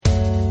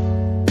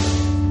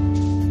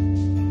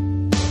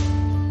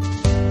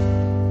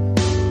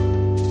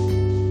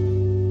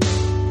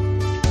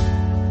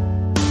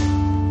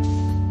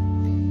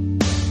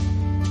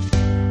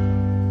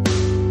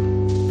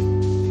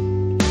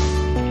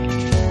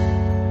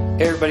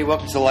Hey everybody,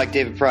 welcome to the Like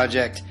David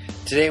Project.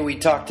 Today we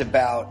talked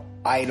about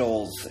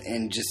idols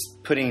and just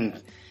putting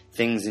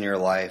things in your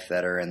life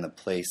that are in the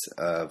place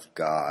of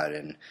God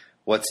and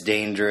what's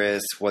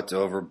dangerous, what's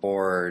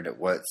overboard,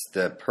 what's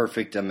the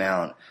perfect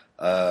amount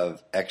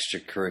of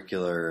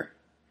extracurricular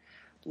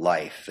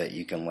life that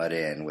you can let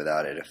in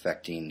without it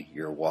affecting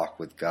your walk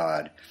with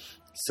God.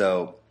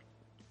 So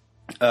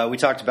we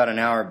talked about an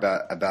hour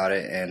about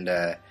it, and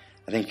I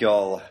think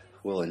y'all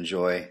will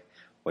enjoy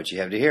what you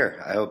have to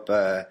hear. I hope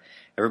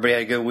everybody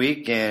had a good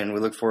week, and we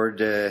look forward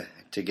to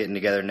getting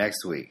together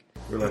next week.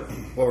 What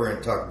we're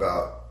going to talk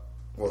about,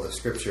 well, the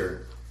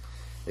scripture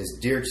is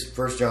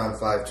 1 John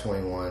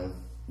 5:21,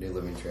 New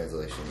Living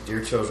Translation.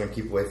 Dear children,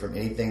 keep away from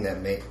anything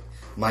that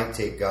might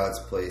take God's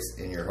place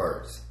in your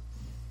hearts.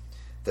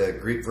 The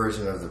Greek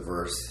version of the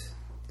verse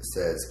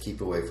says, keep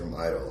away from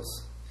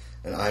idols.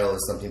 An idol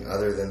is something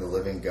other than the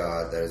living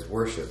God that is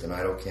worshipped. An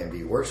idol can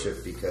be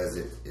worshipped because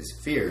it is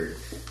feared,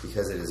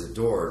 because it is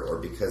adored, or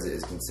because it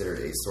is considered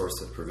a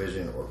source of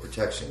provision or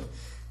protection.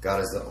 God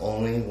is the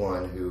only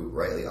one who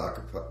rightly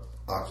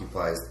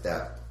occupies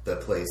the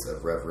place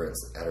of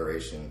reverence,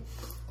 adoration,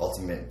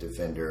 ultimate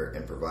defender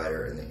and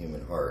provider in the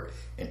human heart.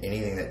 And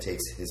anything that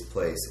takes his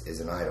place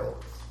is an idol.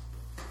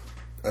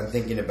 I'm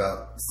thinking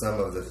about some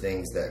of the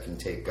things that can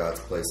take God's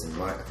place in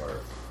my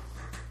heart.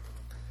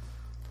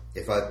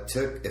 If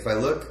I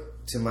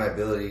look to my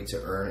ability to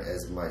earn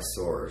as my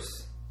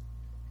source,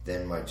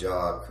 then my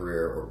job,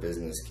 career, or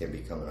business can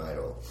become an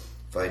idol.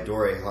 If I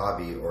adore a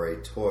hobby or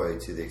a toy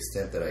to the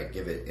extent that I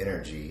give it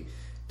energy,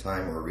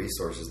 time, or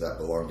resources that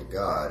belong to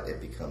God, it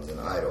becomes an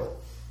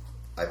idol.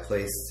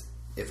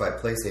 If I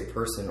place a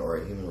person or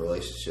a human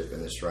relationship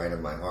in the shrine of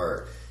my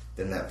heart,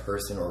 then that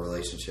person or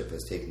relationship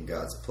has taken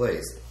God's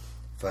place.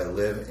 If I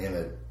live in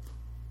a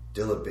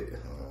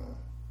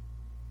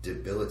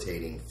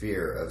debilitating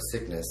fear of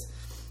sickness,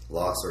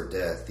 loss, or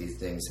death, these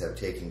things have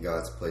taken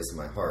God's place in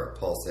my heart.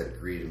 Paul said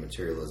greed and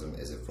materialism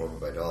is a form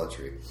of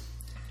idolatry.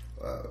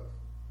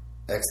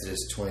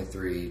 Exodus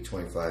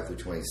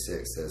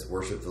 23:25-26 says,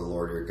 worship the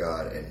Lord your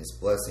God, and his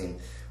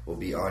blessing will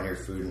be on your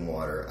food and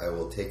water. I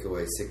will take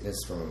away sickness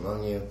from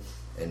among you,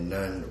 and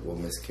none will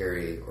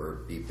miscarry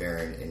or be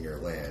barren in your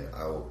land.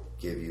 I will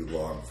give you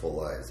long, full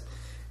lives.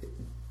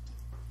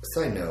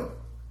 Side note,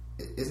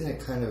 isn't it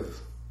kind of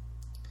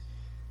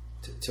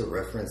to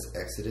reference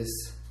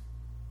Exodus,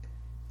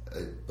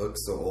 a book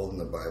so old in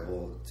the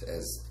Bible,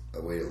 as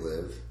a way to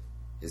live?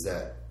 Is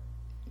that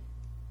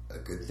a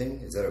good thing?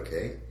 Is that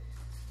okay?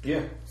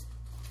 Yeah.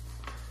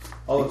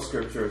 All of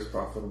Scripture is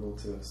profitable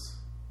to us.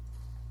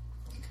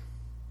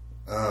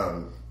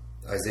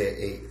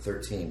 Isaiah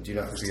 8:13. Do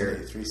not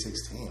fear.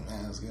 3:16.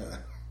 Man, that's good.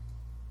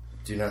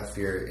 Do not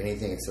fear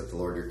anything except the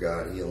Lord your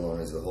God. He alone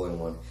is the Holy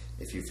One.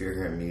 If you fear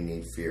him, you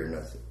need fear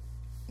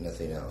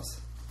nothing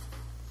else.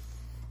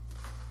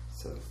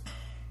 So,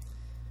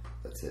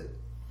 that's it.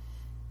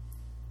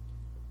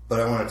 But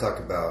I want to talk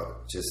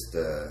about just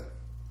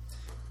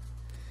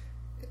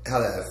how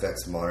that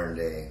affects modern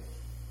day,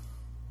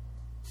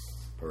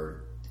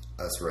 or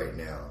us right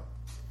now,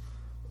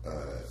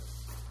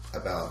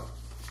 about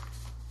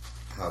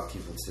how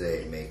people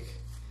today make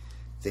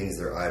things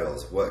their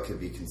idols. What could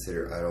be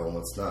considered idol and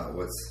what's not.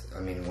 When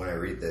I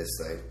read this,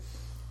 it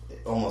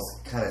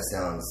almost kind of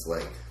sounds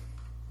like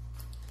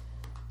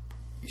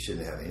you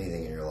shouldn't have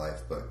anything in your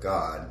life but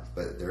God.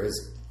 But there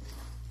is,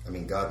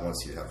 God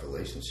wants you to have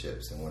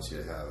relationships and wants you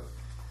to have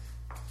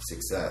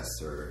success.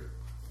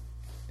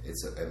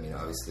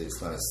 Obviously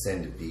it's not a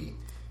sin to be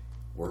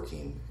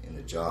working in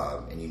a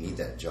job, and you need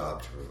that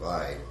job to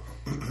provide.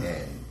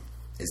 And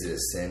is it a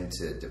sin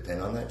to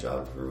depend on that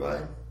job to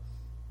provide?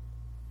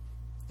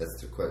 That's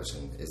the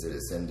question. Is it a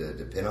sin to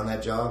depend on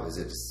that job? Is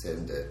it a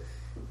sin to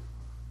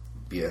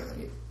be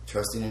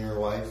trusting in your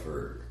wife,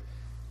 or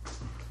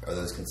are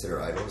those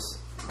considered idols?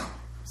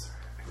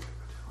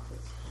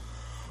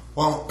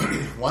 Well,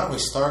 why don't we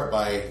start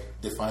by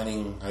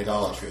defining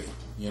idolatry?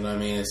 You know what I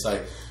mean? It's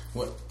like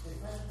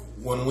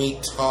when we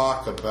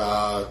talk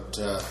about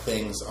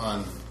things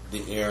on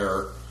the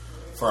air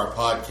for our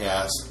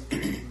podcast,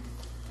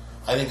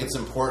 I think it's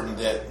important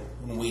that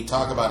when we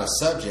talk about a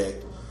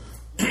subject,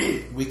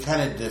 we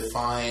kind of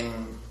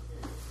define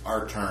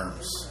our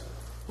terms.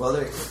 Well,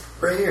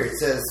 right here it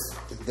says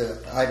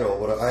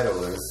what an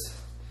idol is.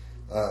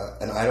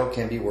 An idol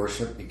can be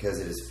worshipped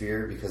because it is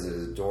feared, because it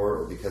is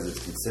adored, or because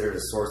it's considered a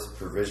source of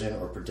provision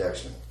or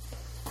protection.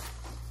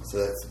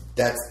 So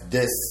that's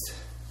this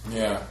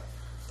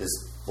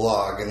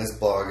blog, and this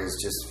blog is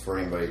just for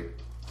anybody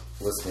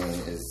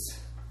listening, is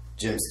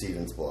Jim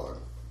Stevens' blog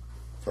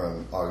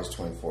from August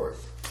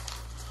 24th.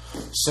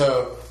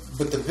 So,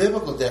 but the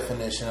biblical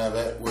definition of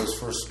it was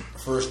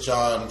 1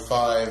 John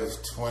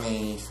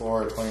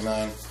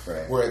 5:24-29,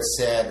 right, where it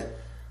said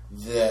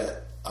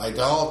that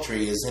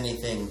idolatry is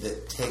anything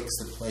that takes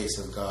the place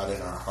of God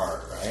in our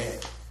heart,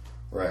 right?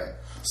 Right.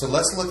 So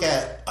let's look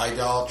at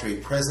idolatry,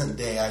 present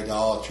day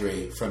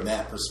idolatry, from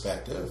that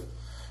perspective,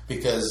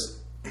 because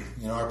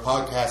our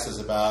podcast is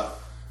about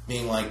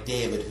being like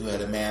David, who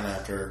had a man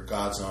after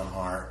God's own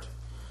heart.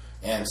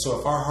 And so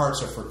if our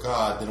hearts are for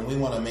God, then we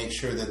want to make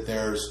sure that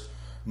there's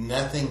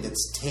nothing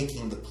that's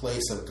taking the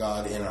place of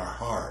God in our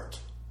heart.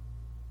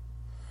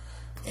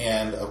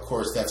 And, of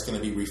course, that's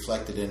going to be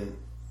reflected in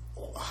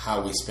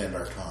how we spend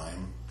our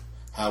time,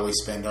 how we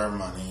spend our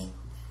money,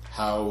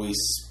 how we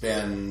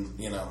spend,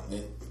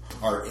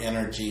 our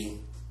energy.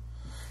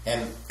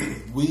 And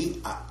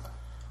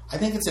I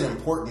think it's an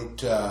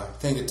important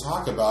thing to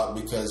talk about,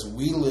 because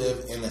we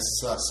live in a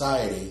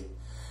society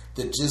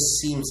that just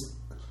seems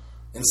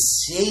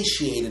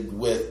insatiated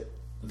with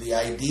the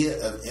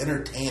idea of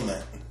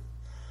entertainment.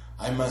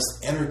 I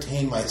must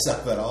entertain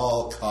myself at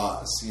all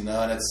costs, and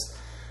it's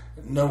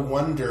no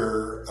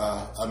wonder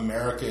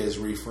America is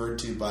referred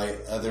to by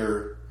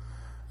other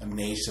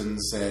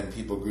nations and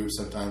people groups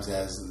sometimes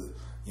as,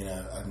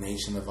 a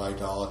nation of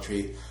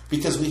idolatry,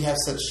 because we have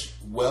such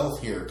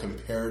wealth here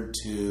compared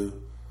to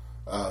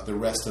the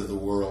rest of the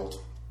world.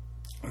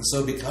 And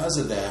so because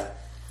of that,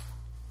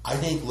 I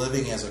think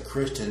living as a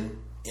Christian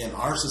in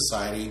our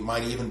society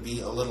might even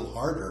be a little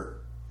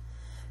harder,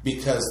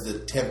 because the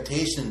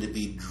temptation to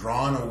be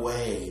drawn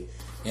away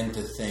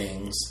into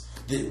things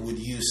that would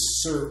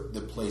usurp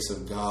the place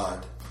of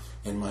God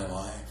in my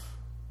life.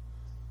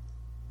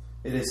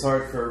 It is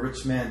hard for a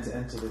rich man to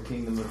enter the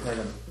kingdom of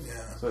heaven. Yeah.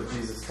 That's what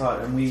Jesus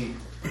taught. And we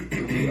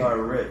are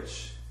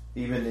rich,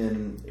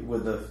 even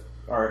with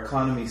our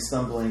economy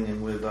stumbling,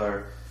 and with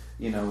our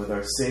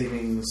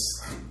savings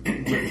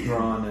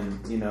withdrawn,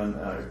 and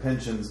our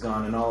pensions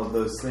gone, and all of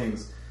those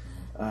things.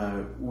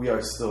 We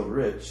are still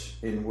rich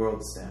in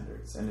world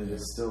standards, and it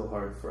is still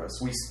hard for us.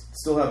 We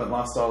still haven't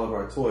lost all of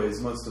our toys.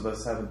 Most of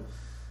us haven't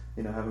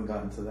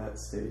gotten to that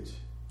stage.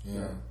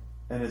 Yeah.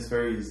 And it's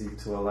very easy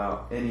to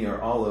allow any or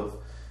all of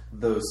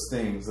those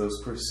things,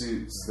 those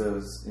pursuits,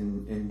 those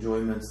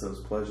enjoyments,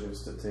 those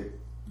pleasures to take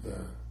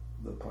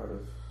the part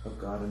of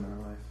God in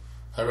our life.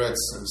 I read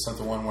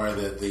something one where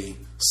the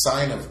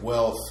sign of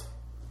wealth,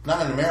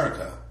 not in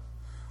America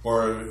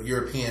or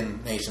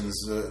European nations,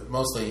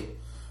 mostly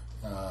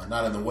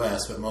not in the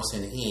West, but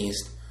mostly in the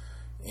East,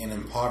 in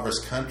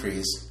impoverished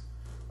countries,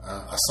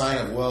 a sign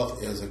of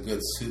wealth is a good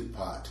soup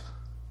pot.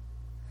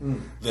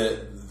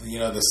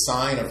 The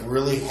sign of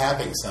really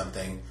having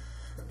something,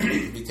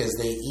 because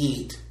they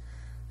eat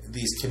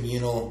these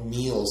communal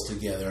meals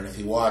together. And if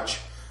you watch,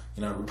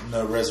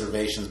 No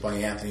Reservations by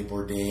Anthony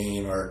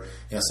Bourdain, or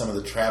some of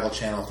the Travel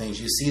Channel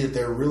things, you see that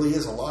there really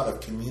is a lot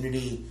of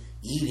community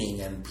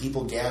eating and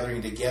people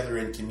gathering together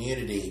in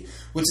community,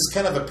 which is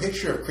kind of a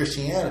picture of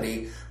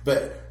Christianity.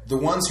 But the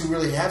ones who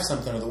really have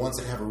something are the ones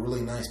that have a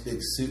really nice big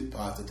soup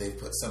pot that they've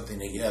put something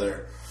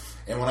together.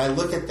 And when I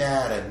look at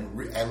that,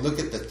 and I look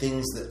at the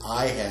things that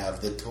I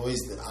have, the toys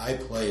that I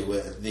play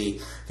with, the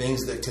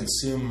things that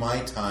consume my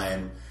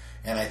time,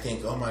 and I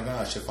think, oh my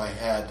gosh, if I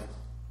had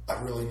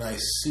a really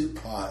nice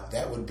soup pot,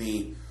 that would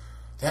be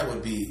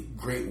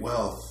great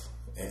wealth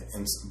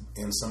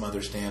in some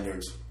other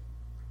standards.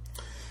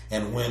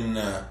 And when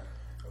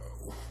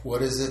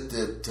what is it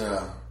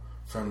that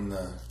from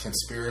the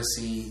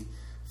conspiracy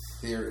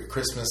theory,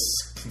 Christmas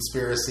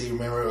conspiracy?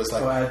 Remember, it was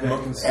like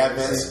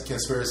Advent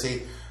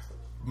conspiracy.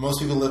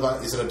 Most people live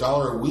on, is it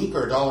 $1 a week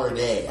or $1 a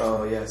day?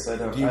 Oh yes, I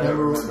don't. Do you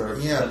remember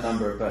the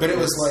number, but it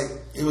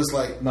was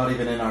like not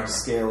even in our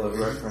scale of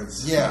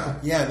reference. Yeah,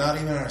 not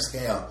even in our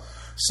scale.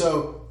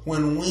 So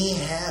when we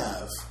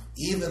have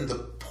even the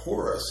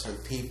poorest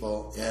of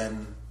people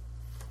in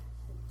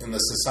the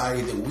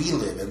society that we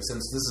live in,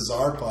 since this is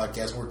our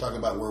podcast, we're talking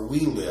about where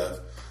we live,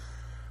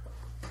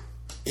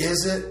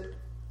 is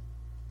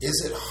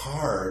it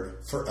hard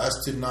for us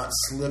to not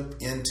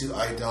slip into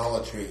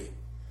idolatry?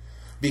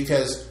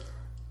 Because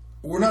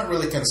we're not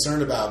really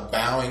concerned about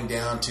bowing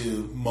down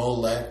to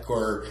Molech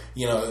or,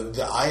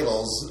 the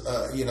idols.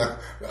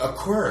 Of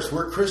course,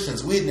 we're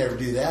Christians. We'd never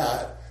do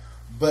that.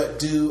 But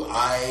do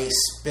I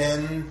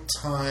spend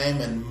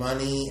time and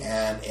money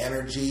and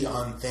energy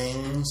on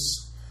things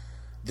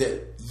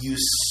that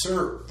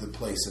usurp the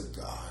place of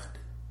God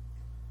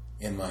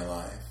in my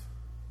life?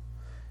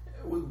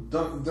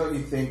 Don't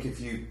you think, if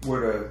you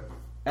were to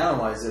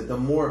analyze it, the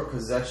more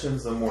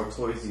possessions, the more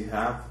toys you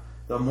have,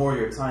 the more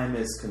your time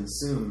is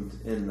consumed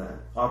in the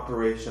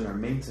operation or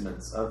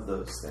maintenance of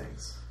those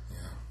things.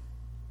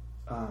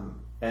 Yeah.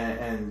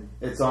 And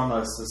it's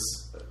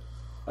almost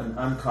an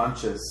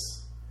unconscious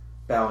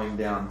bowing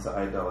down to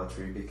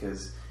idolatry,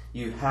 because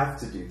you have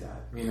to do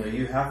that.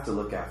 You have to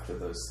look after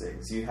those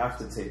things. You have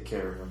to take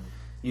care of them.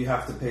 You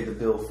have to pay the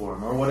bill for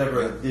them, or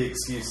whatever the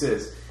excuse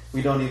is.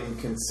 We don't even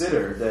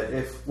consider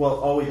that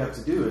all we have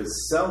to do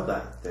is sell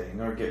that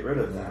thing or get rid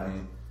of that,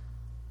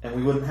 and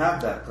we wouldn't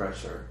have that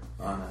pressure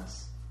on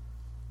us.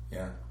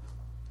 Yeah,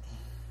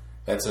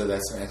 that's an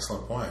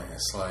excellent point.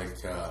 It's like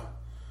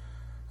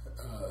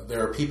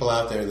there are people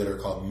out there that are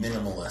called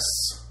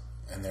minimalists,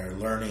 and they're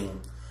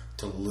learning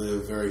to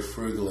live very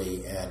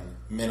frugally and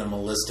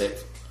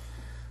minimalistic.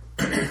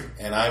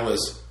 And I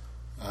was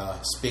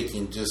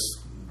speaking just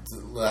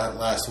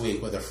last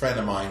week with a friend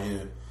of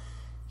mine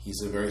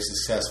he's a very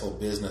successful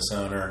business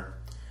owner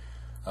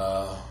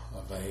of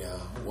a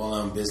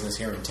well-known business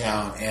here in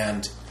town,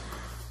 and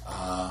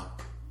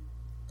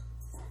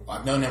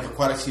I've known him for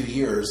quite a few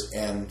years,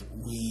 and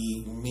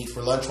we meet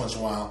for lunch once in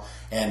a while,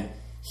 and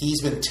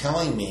he's been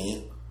telling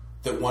me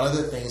that one of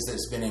the things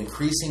that's been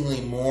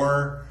increasingly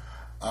more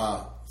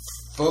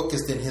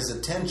focused in his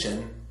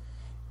attention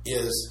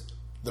is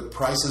the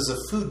prices of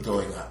food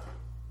going up.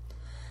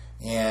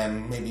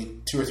 And maybe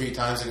 2 or 3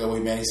 times ago we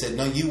met, he said,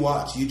 no,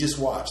 you just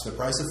watch. The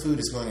price of food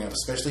is going up,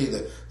 especially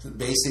the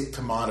basic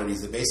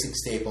commodities, the basic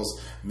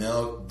staples,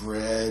 milk,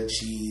 bread,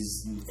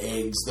 cheese,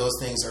 eggs, those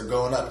things are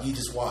going up. You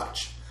just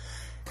watch.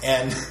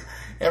 And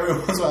every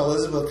once in a while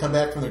Elizabeth will come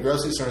back from the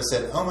grocery store and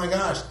said, oh my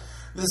gosh,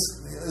 this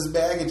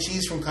bag of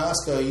cheese from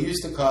Costco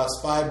used to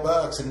cost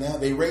 $5, and now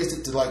they raised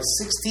it to like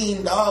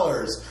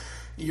 $16.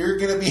 You're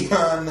going to be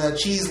on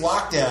cheese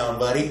lockdown,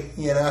 buddy.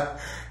 You know,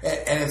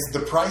 and it's the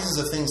prices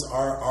of things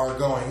are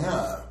going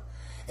up,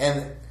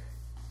 and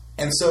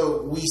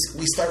so we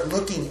start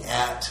looking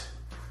at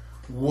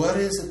what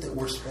is it that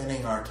we're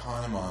spending our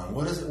time on?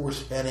 What is it we're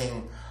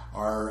spending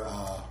our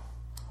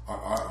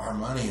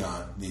money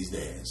on these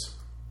days?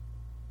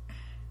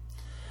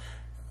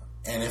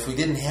 And if we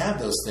didn't have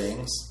those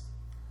things,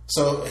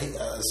 so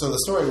the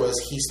story was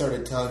he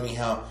started telling me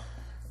how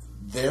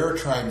they're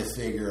trying to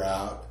figure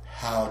out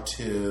how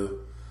to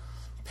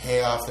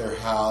pay off their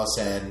house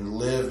and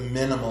live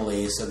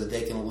minimally so that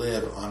they can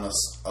live on a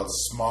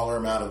smaller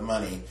amount of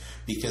money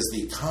because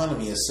the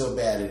economy is so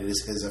bad. It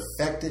has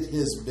affected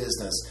his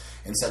business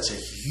in such a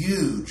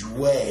huge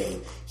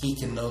way he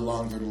can no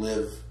longer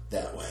live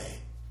that way.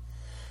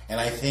 And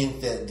I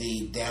think that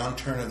the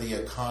downturn of the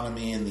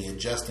economy and the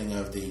adjusting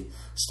of the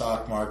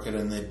stock market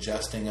and the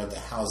adjusting of the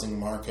housing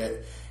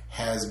market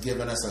has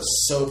given us a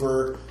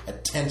sober,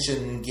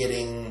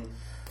 attention-getting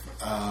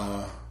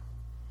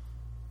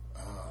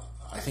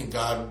I think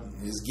God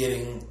is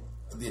getting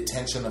the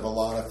attention of a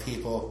lot of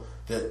people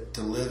that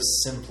to live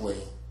simply.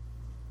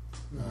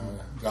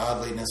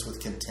 Godliness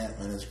with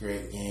contentment is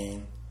great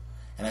gain.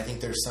 And I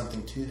think there's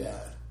something to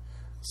that.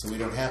 So we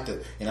don't have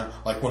to,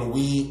 like when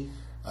we,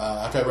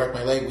 after I wrecked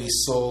my leg, we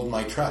sold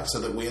my truck so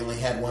that we only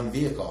had one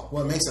vehicle.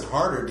 Well, it makes it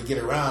harder to get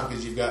around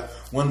because you've got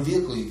one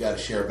vehicle you've got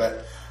to share.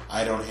 But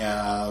I don't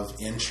have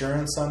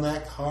insurance on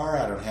that car.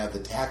 I don't have the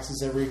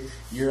taxes every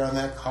year on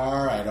that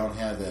car. I don't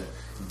have the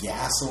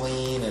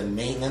gasoline and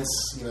maintenance,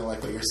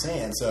 like what you're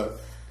saying. So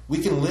we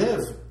can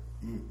live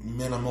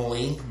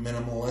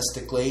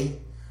minimalistically,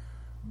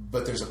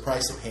 but there's a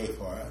price to pay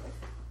for it.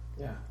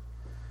 Yeah.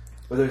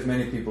 But there's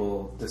many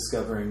people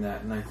discovering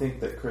that, and I think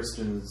that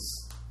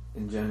Christians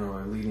in general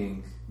are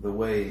leading the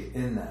way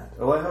in that.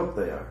 Well, I hope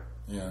they are.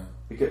 Yeah.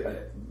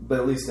 But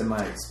at least in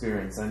my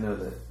experience, I know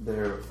that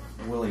they're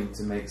willing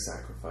to make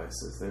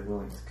sacrifices. They're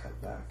willing to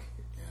cut back.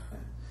 Yeah.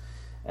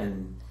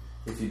 And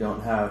if you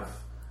don't have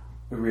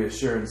the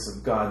reassurance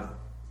of God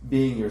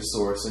being your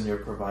source and your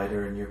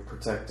provider and your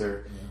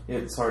protector,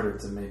 it's harder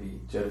to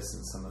maybe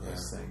jettison some of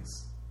those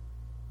things.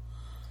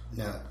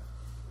 Now,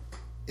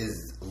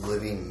 is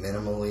living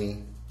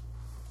minimally,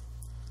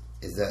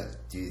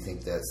 do you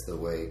think that's the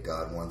way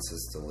God wants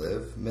us to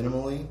live,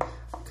 minimally?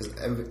 Because,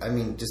 I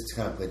mean, just to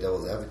kind of play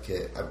devil's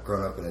advocate, I've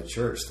grown up in a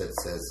church that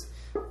says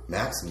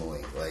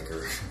maximally,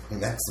 or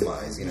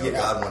maximize,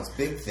 God wants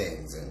big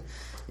things, and,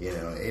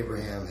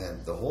 Abraham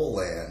had the whole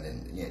land,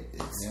 and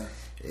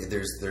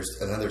there's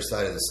another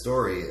side of the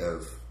story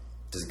of,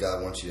 does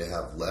God want you to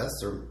have less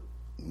or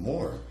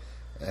more?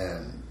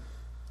 And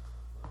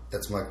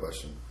that's my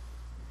question.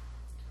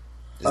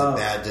 Is it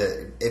bad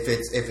to, if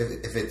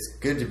it's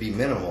good to be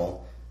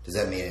minimal, does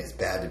that mean it's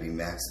bad to be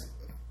maximal?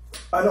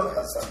 I don't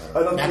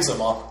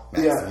maximal.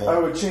 Yeah, I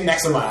would change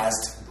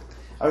maximized.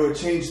 I would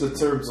change the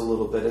terms a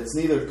little bit. It's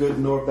neither good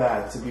nor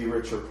bad to be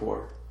rich or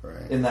poor.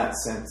 Right. In that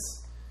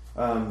sense,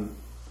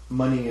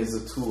 money is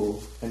a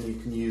tool, and you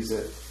can use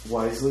it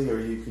wisely or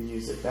you can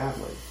use it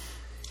badly.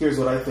 Here's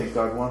what I think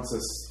God wants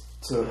us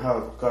to,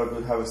 how God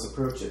would have us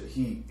approach it.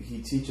 He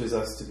teaches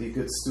us to be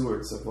good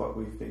stewards of what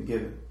we've been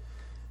given.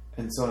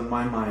 And so in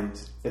my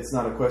mind, it's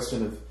not a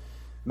question of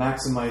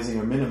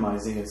maximizing or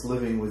minimizing, it's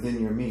living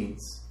within your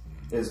means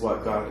is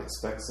what God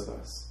expects of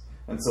us.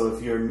 And so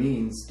if your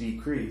means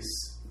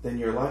decrease, then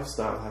your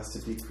lifestyle has to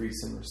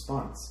decrease in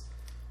response.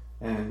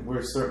 And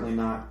we're certainly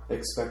not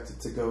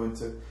expected to go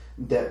into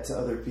debt to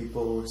other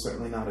people. We're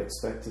certainly not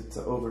expected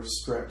to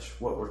overstretch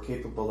what we're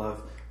capable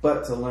of,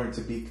 but to learn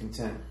to be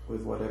content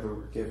with whatever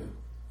we're given.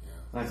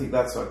 And I think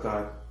that's what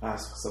God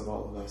asks of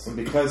all of us. And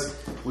because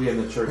we in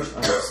the church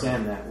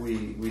understand that,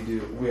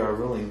 we are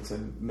willing to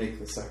make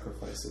the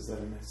sacrifices that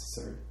are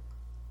necessary.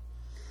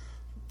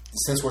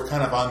 Since we're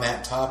kind of on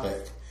that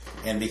topic,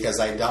 and because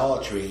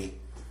idolatry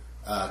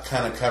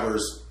kind of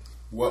covers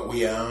what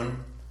we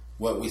own,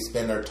 what we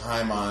spend our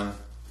time on,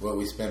 what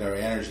we spend our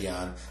energy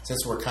on,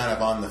 since we're kind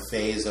of on the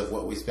phase of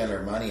what we spend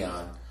our money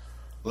on,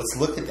 let's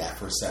look at that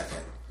for a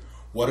second.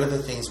 What are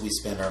the things we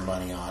spend our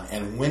money on,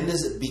 and when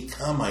does it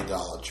become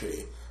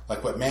idolatry?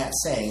 Like what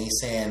Matt's saying, he's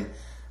saying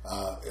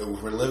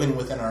if we're living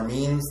within our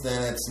means,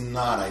 then it's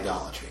not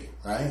idolatry,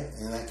 right?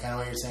 Isn't that kind of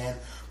what you're saying?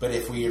 But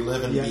if we're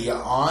living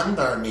beyond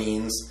our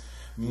means,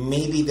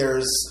 maybe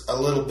there's a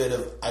little bit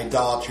of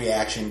idolatry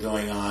action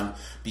going on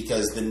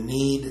because the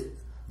need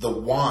the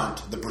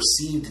want, the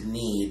perceived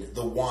need,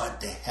 the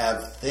want to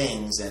have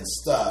things and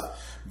stuff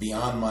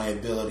beyond my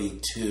ability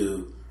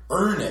to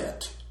earn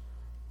it,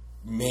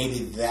 maybe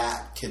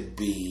that could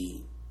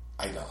be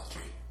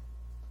idolatry.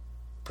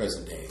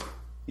 Present day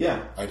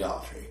Yeah.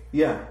 idolatry.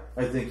 Yeah,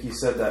 I think you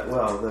said that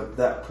well.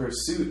 That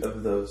pursuit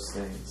of those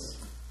things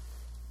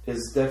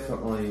is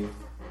definitely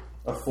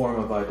a form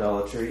of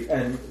idolatry,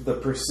 and the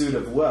pursuit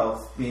of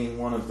wealth being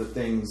one of the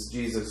things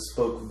Jesus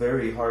spoke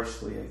very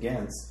harshly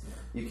against.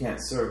 You can't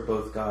serve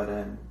both God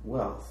and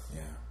wealth.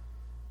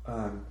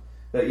 Yeah.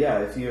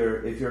 If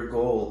your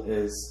goal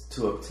is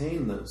to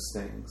obtain those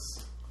things,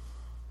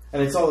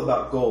 and it's all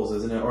about goals,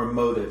 isn't it, or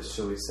motives,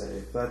 shall we say?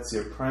 If that's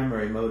your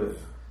primary motive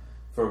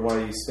for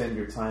why you spend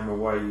your time or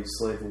why you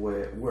slave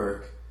away at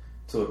work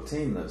to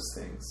obtain those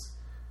things,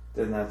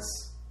 then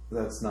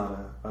that's not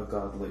a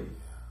godly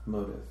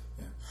motive.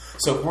 Yeah.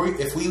 So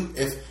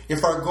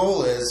if our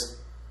goal is,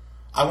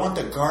 I want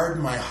to guard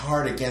my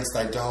heart against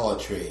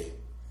idolatry,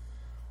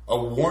 a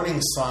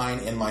warning sign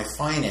in my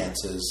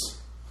finances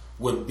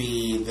would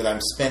be that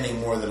I'm spending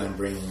more than I'm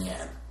bringing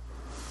in,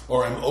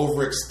 or I'm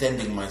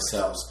overextending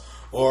myself,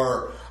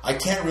 or I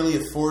can't really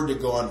afford to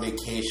go on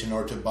vacation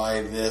or to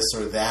buy this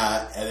or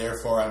that, and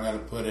therefore I'm going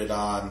to put it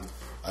on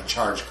a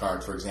charge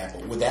card, for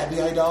example. Would that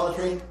be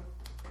idolatry?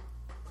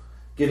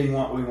 Getting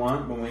what we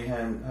want when we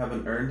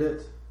haven't earned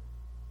it?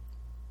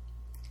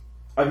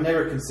 I've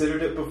never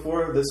considered it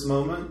before this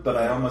moment, but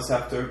I almost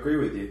have to agree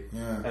with you.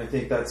 Yeah. And I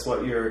think that's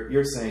what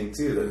you're saying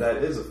too, that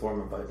is a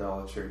form of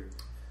idolatry,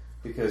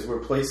 because we're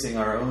placing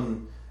our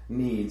own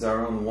needs,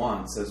 our own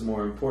wants, as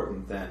more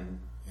important than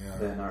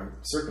our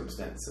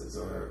circumstances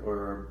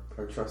or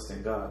our trust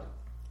in God.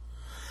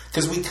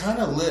 Because we kind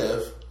of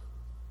live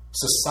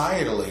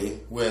societally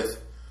with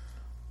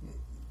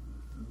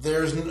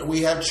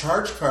we have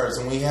charge cards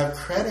and we have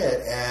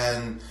credit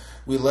and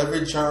we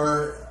leverage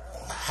our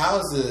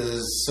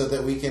houses so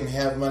that we can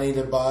have money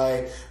to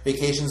buy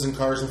vacations and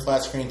cars and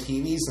flat screen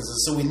TVs, and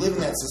so we live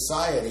in that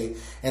society,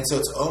 and so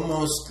it's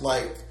almost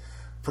like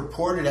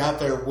purported out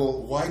there,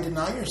 well, why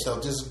deny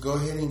yourself? Just go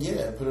ahead and get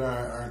it, put it on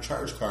our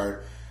charge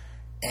card.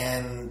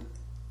 And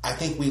I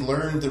think we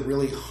learned the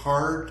really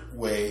hard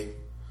way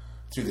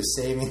through the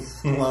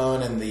savings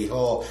loan and the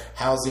whole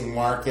housing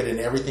market and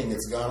everything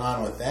that's gone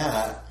on with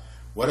that,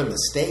 what a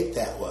mistake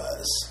that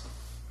was.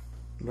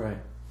 Right.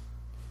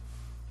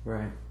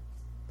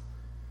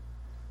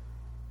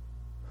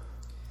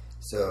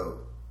 So,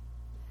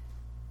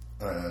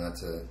 I don't know, not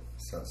to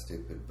sound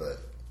stupid, but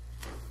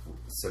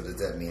so does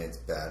that mean it's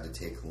bad to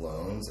take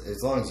loans?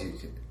 As long as you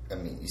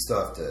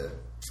still have to,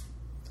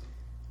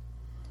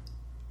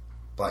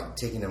 like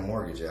taking a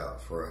mortgage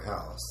out for a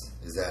house,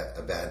 is that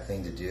a bad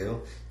thing to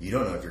do? You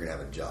don't know if you're going to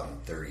have a job in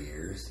 30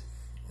 years.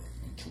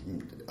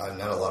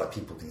 Not a lot of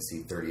people can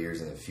see 30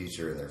 years in the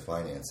future in their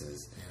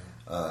finances.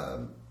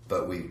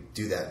 But we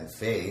do that in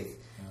faith.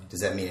 Does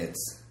that mean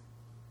it's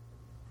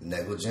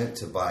negligent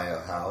to buy a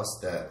house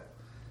that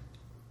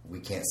we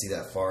can't see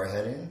that far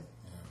ahead in?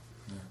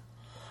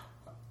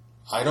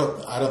 I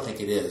don't think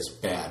it is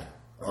bad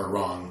or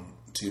wrong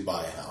to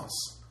buy a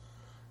house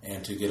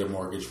and to get a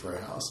mortgage for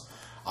a house.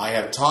 I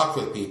have talked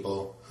with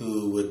people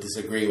who would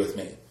disagree with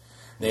me.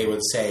 They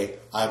would say,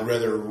 I'd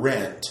rather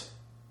rent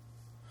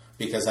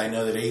because I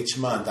know that each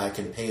month I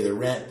can pay the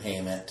rent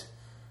payment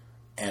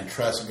and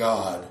trust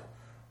God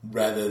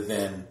rather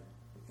than,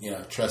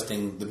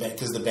 trusting the bank,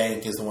 because the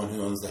bank is the one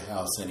who owns the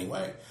house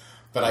anyway.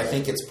 But I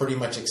think it's pretty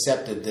much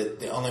accepted that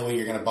the only way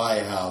you're going to buy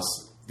a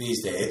house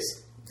these days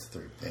is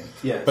through the bank.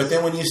 Yeah. But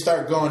then when you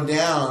start going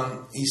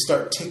down, you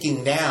start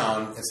ticking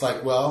down, it's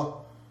like,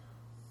 well,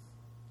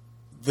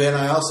 then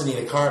I also need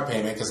a car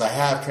payment because I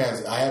have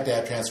to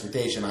have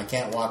transportation. I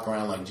can't walk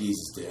around like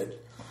Jesus did.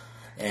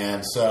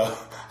 And so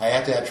I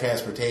have to have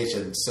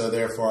transportation. So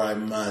therefore I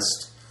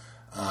must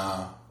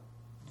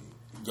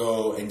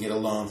go and get a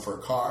loan for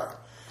a car.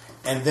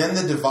 And then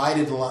the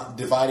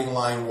dividing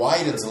line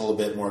widens a little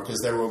bit more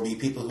because there will be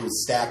people who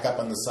stack up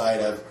on the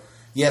side of,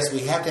 yes, we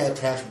have to have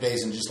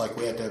transportation just like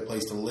we have to have a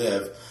place to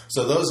live.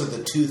 So those are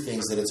the two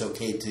things that it's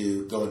okay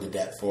to go into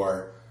debt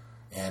for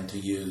and to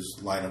use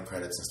line of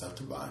credits and stuff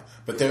to buy.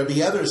 But there would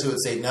be others who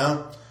would say,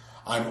 no,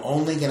 I'm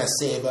only going to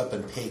save up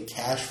and pay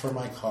cash for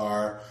my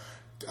car.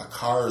 A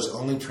car is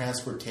only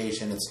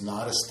transportation. It's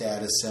not a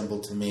status symbol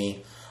to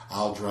me.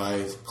 I'll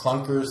drive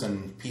clunkers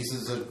and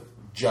pieces of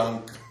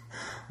junk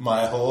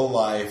my whole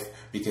life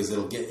because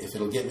if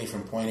it'll get me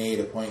from point A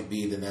to point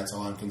B, then that's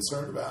all I'm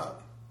concerned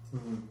about.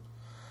 Mm-hmm.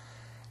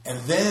 And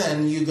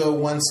then you go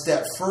one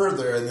step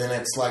further, and then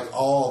it's like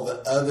all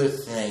the other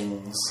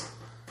things,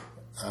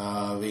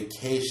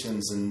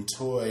 vacations and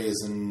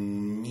toys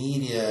and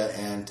media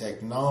and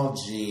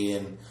technology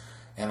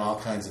and all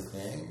kinds of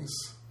things.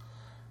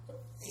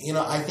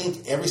 I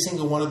think every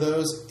single one of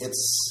those,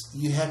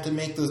 you have to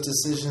make those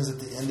decisions at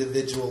the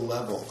individual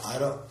level. I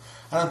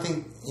don't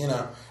think,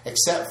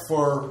 except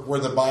for where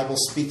the Bible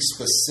speaks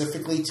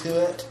specifically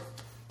to it,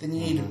 then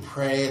you need to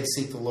pray and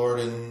seek the Lord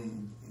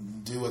and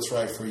do what's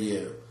right for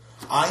you.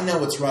 I know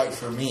what's right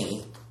for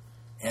me,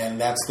 and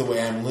that's the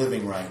way I'm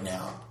living right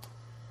now.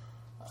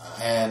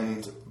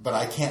 But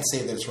I can't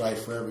say that it's right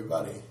for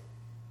everybody.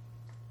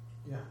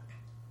 Yeah.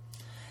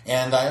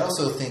 And I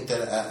also think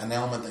that an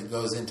element that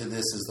goes into this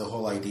is the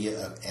whole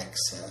idea of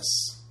excess.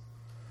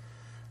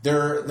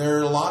 There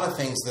are a lot of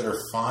things that are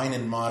fine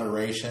in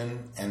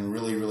moderation and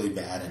really, really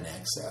bad in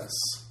excess.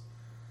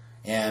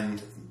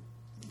 And,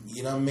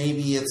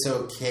 maybe it's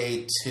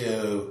okay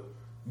to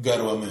go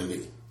to a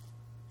movie,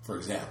 for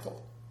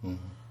example.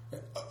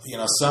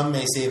 Mm-hmm. Some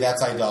may say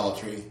that's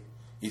idolatry.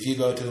 If you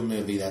go to a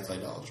movie, that's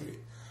idolatry.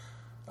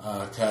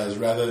 Because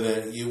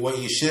what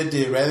you should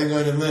do, rather than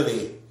go to a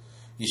movie,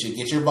 you should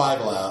get your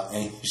Bible out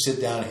and you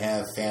sit down and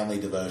have family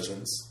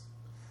devotions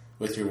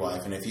with your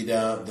wife. And if you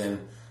don't,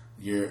 then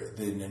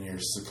you're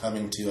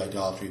succumbing to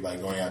idolatry by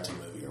going out to a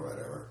movie or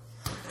whatever.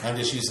 I'm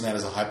just using that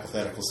as a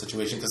hypothetical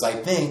situation because I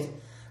think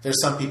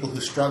there's some people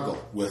who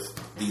struggle with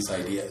these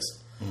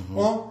ideas. Mm-hmm.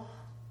 Well,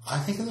 I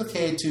think it's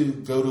okay to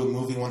go to a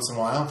movie once in a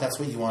while if that's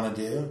what you want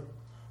to do.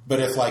 But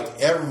if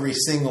every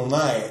single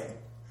night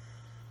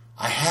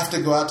I have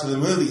to go out to the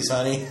movies,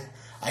 honey,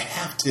 I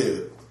have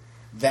to,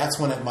 that's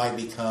when it might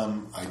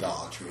become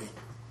idolatry.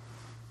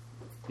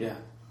 Yeah.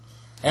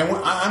 And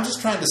I'm just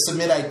trying to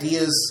submit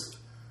ideas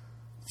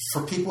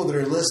for people that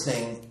are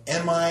listening.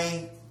 Am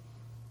I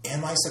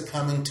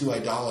succumbing to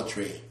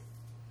idolatry?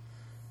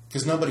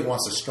 Because nobody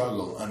wants to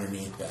struggle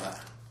underneath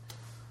that.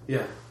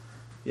 Yeah.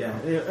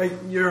 Yeah.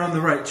 You're on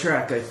the right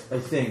track, I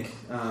think,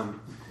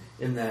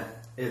 in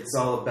that it's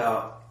all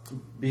about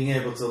being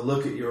able to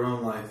look at your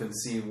own life and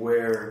see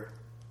where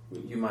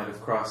you might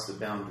have crossed the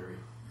boundary.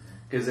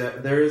 Because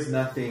there is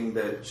nothing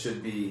that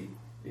should be,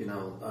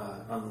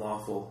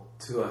 unlawful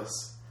to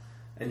us.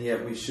 And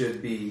yet we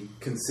should be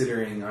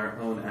considering our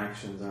own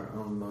actions, our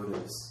own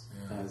motives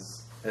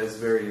as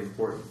very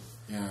important.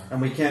 Yeah.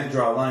 And we can't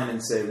draw a line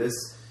and say,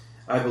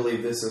 I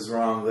believe this is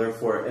wrong,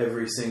 therefore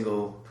every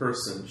single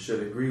person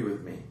should agree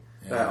with me.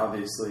 Yeah. That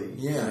obviously,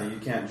 you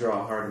can't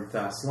draw a hard and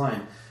fast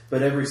line.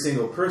 But every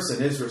single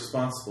person is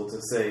responsible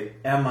to say,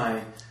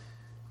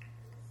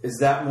 is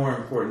that more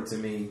important to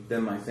me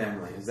than my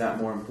family? Is that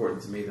more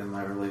important to me than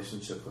my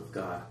relationship with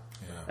God?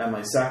 Yeah. Am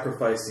I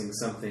sacrificing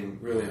something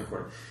really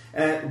important?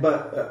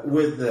 But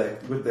with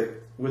the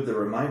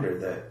reminder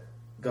that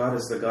God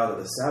is the God of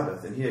the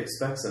Sabbath, and He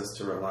expects us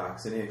to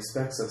relax, and He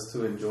expects us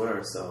to enjoy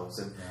ourselves,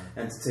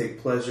 and to take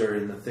pleasure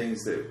in the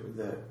things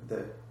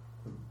that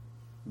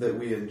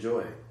we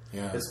enjoy.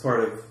 Yeah. It's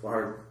part of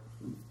our,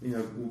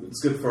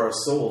 it's good for our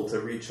soul to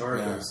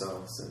recharge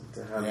ourselves and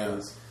to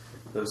have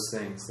those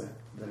things that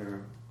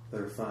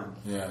are fun.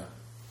 Yeah.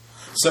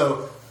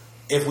 So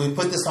if we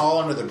put this all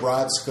under the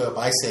broad scope,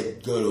 I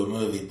said go to a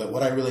movie, but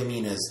what I really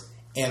mean is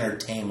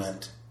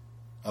entertainment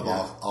of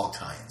all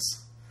kinds.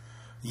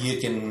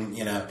 You can,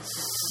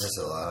 there's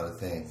a lot of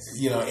things.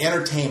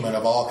 Entertainment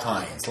of all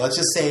kinds. Let's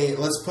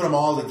put them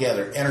all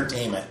together.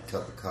 Entertainment.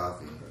 Cup of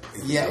coffee.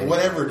 Yeah,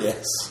 whatever it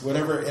is,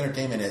 whatever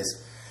entertainment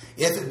is.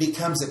 If it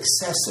becomes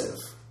excessive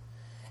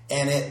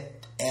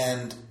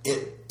and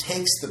it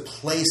takes the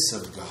place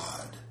of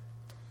God,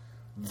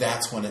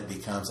 that's when it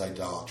becomes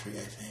idolatry,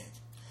 I think.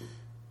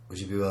 Would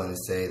you be willing to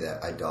say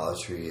that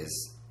idolatry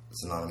is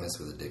synonymous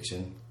with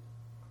addiction?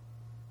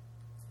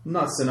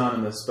 Not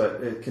synonymous,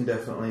 but it can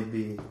definitely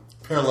be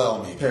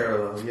parallel, maybe.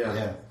 Parallel, yeah.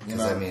 Yeah,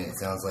 because it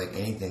sounds like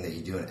anything that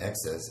you do in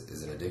excess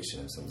is an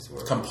addiction of some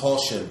sort.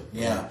 Compulsion,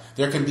 yeah.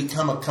 There can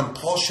become a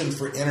compulsion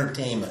for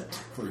entertainment,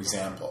 for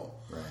example.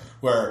 Right.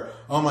 Where,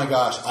 oh my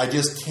gosh, I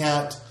just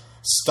can't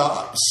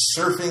stop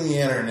surfing the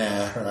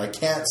internet, or I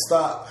can't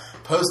stop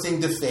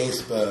posting to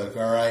Facebook,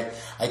 or I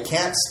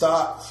can't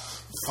stop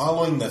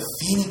following the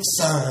Phoenix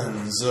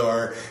Suns,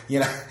 or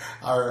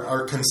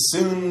are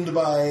consumed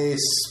by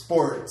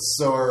sports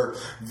or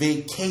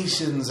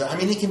vacations. I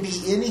mean, it can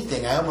be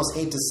anything. I almost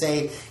hate to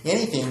say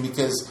anything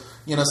because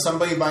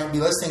somebody might be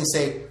listening and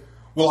say,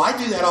 "Well, I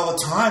do that all the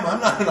time.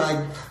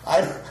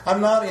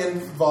 I'm not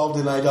involved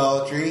in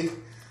idolatry."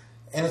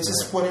 And it's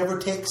just whatever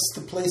takes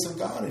the place of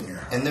God in your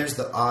heart. And there's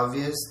the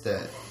obvious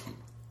that,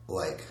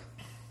 like,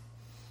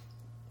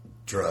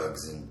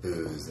 drugs and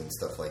booze and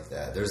stuff like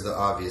that. There's the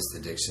obvious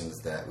addictions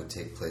that would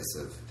take place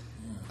of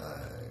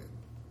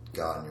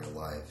God in your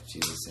life,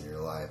 Jesus in your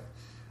life.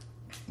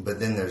 But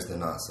then there's the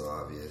not so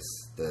obvious,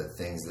 the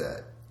things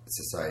that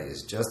society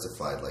has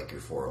justified, like your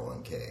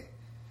 401k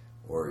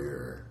or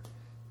your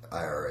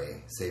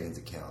IRA savings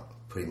account,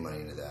 putting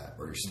money into that,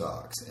 or your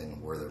stocks and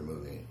where they're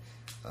moving.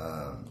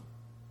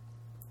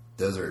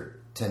 Those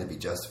tend to be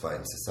justified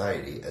in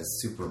society as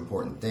super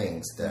important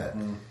things that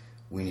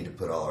we need to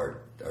put all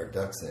our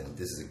ducks in.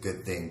 This is a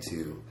good thing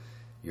to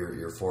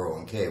your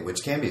 401k,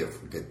 which can be a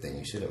good thing.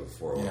 You should have a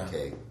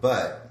 401k. Yeah.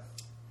 But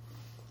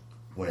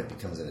when it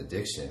becomes an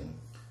addiction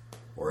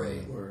or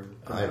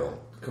idol.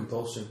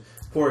 Compulsion.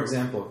 For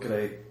example, could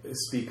I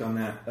speak on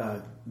that?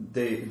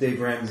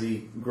 Dave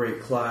Ramsey, great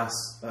class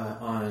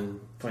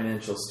on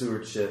financial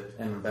stewardship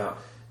and about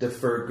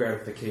deferred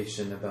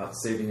gratification, about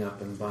saving up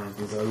and buying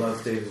things. I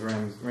love Dave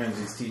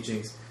Ramsey's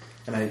teachings,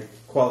 and I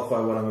qualify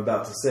what I'm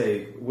about to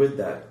say with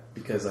that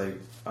because I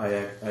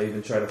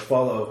even try to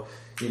follow,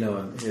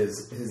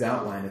 his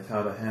outline of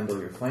how to handle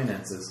your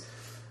finances.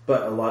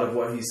 But a lot of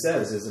what he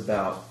says is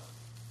about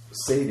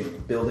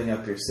saving, building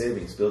up your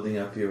savings, building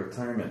up your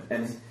retirement.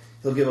 And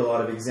he'll give a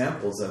lot of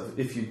examples of,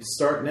 if you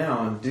start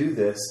now and do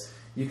this,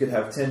 you could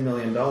have $10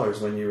 million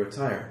when you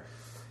retire.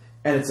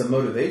 And it's a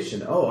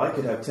motivation. Oh, I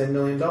could have $10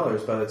 million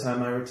by the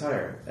time I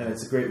retire. And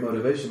it's a great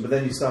motivation. But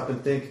then you stop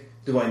and think,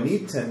 do I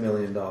need $10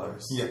 million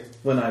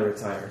when I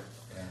retire?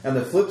 Yeah. And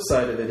the flip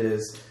side of it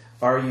is,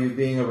 are you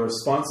being a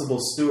responsible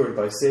steward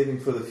by saving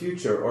for the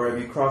future, or have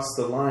you crossed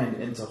the line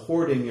into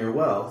hoarding your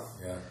wealth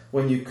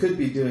when you could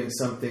be doing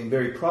something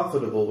very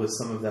profitable with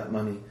some of that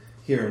money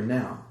here and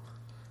now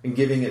and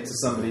giving it to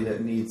somebody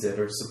that needs it,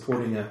 or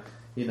supporting a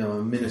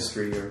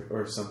ministry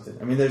or something?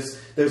 I mean, there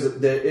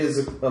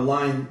is a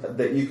line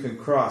that you can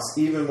cross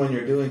even when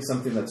you're doing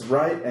something that's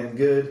right and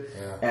good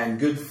and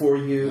good for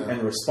you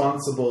and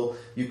responsible.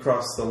 You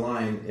cross the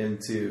line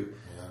into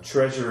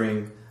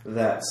treasuring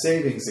that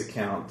savings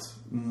account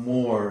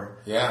more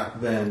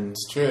than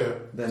it's true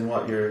than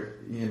what you're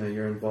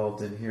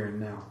involved in here and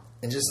now.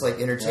 And just like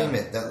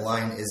entertainment, that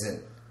line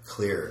isn't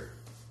clear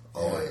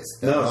always.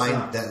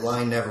 That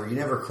line you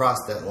never cross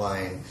that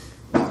line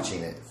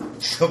watching it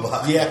go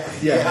by.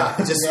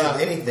 Just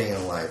with anything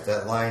in life,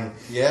 that line.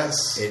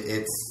 Yes,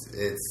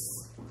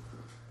 it's.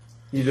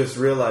 You just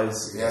realize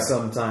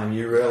sometime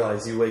you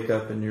wake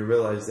up and you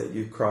realize that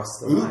you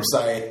crossed the line. Oops,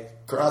 I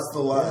crossed the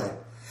line. Yeah.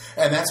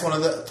 And that's one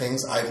of the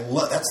things I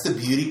love. That's the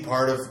beauty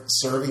part of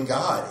serving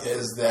God,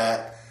 is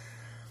that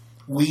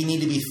we need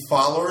to be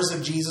followers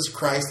of Jesus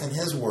Christ and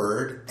His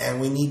Word,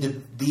 and we need to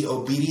be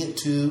obedient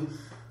to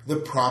the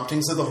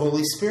promptings of the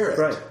Holy Spirit.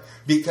 Right.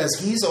 Because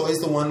He's always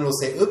the one who will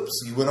say, oops,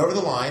 you went over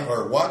the line,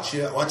 or watch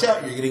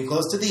out, you're getting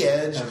close to the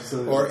edge.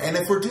 Absolutely. And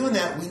if we're doing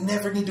that, we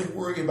never need to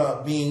worry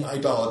about being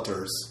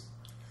idolaters.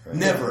 Right.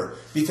 Never.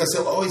 Because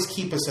He'll always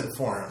keep us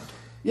informed.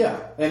 Yeah,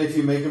 and if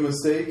you make a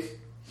mistake,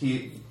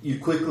 you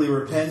quickly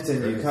repent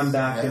and you come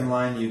back in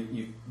line.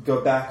 You go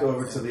back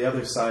over to the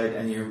other side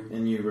and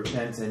you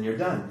repent and you're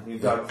done.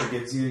 God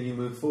forgives you and you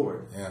move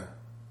forward.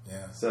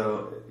 Yeah.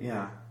 So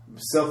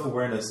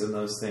self-awareness in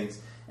those things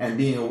and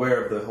being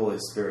aware of the Holy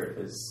Spirit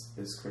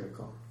is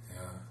critical.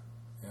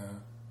 Yeah.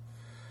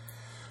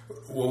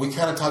 Well, we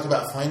kind of talked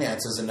about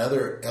finances.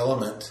 Another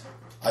element,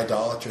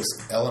 idolatrous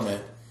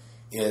element,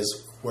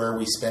 is where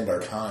we spend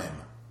our time.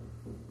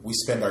 We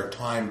spend our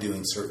time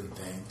doing certain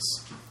things.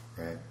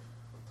 Right.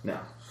 No.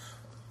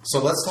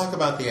 So let's talk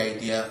about the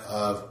idea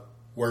of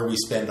where we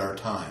spend our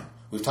time.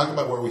 We've talked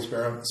about where we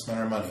spend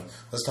our money.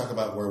 Let's talk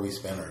about where we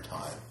spend our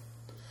time.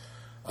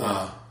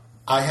 Yeah.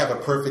 I have a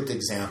perfect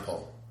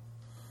example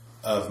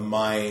of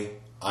my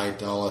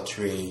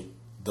idolatry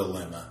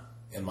dilemma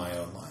in my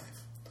own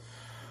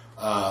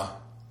life.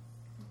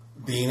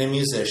 Being a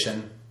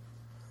musician,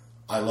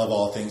 I love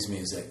all things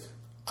music.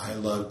 I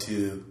love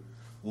to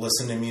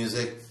listen to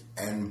music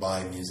and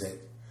buy music.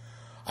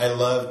 I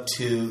love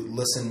to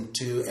listen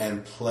to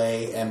and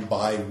play and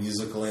buy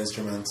musical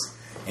instruments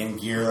and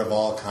gear of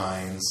all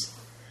kinds,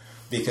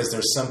 because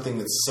there's something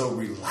that's so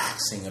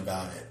relaxing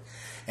about it.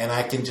 And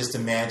I can just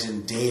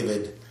imagine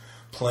David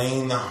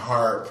playing the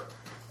harp,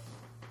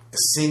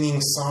 singing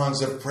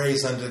songs of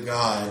praise unto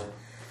God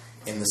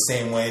in the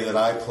same way that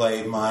I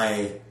play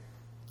my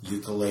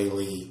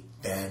ukulele,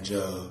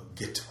 banjo,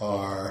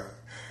 guitar,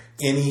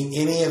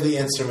 any of the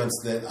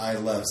instruments that I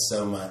love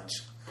so much.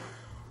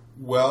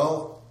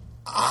 Well,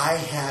 I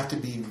have to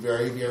be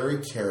very, very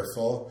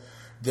careful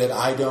that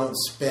I don't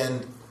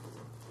spend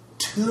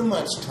too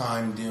much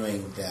time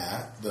doing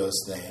those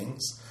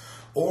things,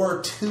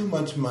 or too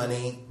much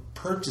money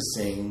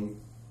purchasing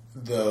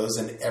those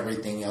and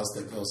everything else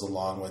that goes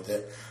along with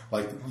it.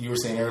 Like you were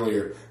saying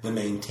earlier, the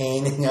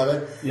maintaining of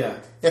it. Yeah.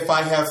 If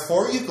I have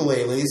 4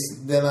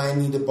 ukuleles, then I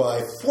need to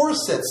buy 4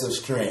 sets of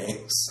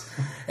strings.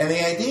 And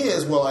the idea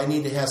is, well, I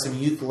need to have some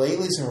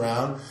ukuleles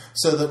around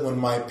so that when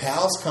my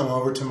pals come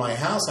over to my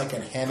house, I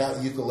can hand out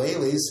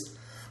ukuleles.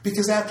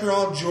 Because after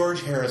all,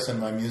 George Harrison,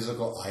 my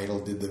musical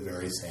idol, did the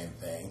very same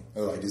thing.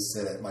 Oh, I just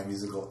said it, my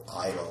musical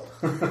idol.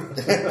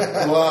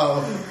 Whoa.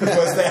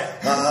 Was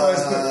that...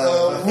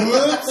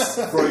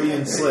 whoops.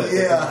 Freudian slip.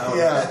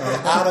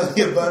 Yeah. Out of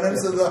the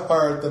abundance of the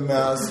heart, the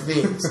mouth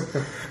speaks.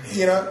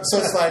 So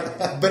it's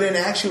like... But in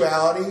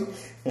actuality,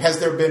 has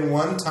there been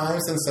one time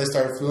since I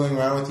started fooling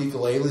around with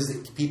ukuleles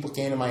that people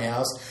came to my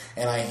house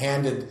and I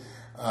handed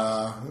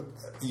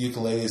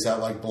ukuleles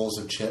out like bowls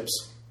of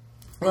chips?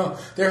 Well,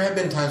 there have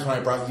been times when I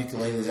brought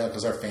ukuleles out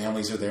because our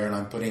families are there and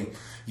I'm putting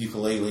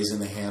ukuleles in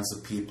the hands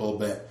of people.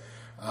 But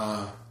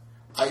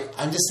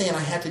I'm just saying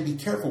I have to be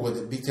careful with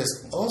it,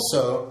 because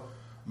also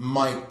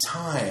my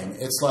time,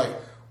 it's like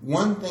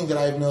one thing that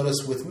I've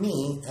noticed with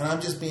me, and I'm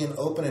just being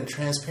open and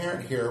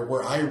transparent here,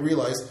 where I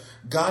realized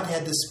God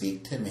had to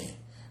speak to me.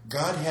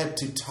 God had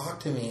to talk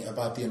to me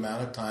about the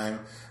amount of time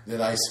that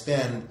I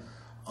spend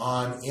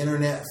on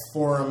internet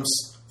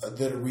forums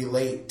that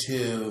relate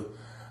to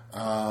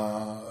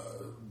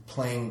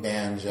playing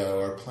banjo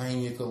or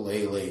playing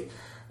ukulele.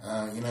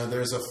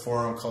 There's a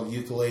forum called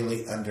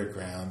Ukulele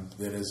Underground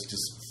that is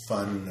just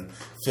fun and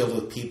filled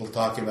with people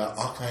talking about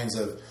all kinds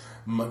of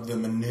the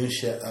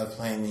minutia of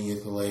playing the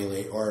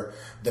ukulele, or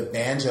the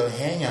banjo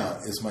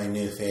hangout is my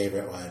new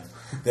favorite one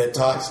that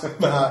talks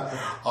about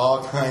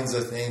all kinds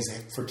of things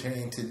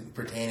pertaining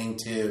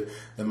to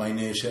the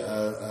minutia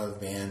of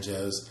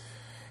banjos.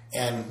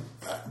 And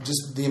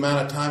just the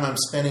amount of time I'm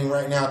spending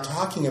right now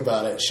talking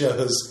about it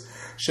shows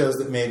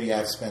that maybe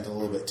I've spent a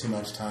little bit too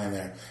much time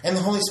there. And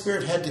the Holy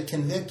Spirit had to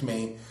convict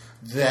me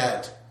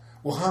that,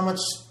 well, how much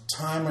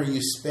time are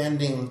you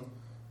spending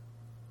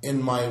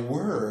in my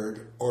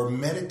word or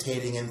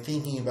meditating and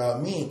thinking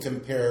about me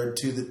compared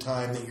to the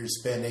time that you're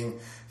spending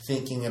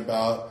thinking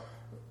about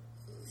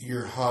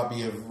your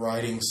hobby of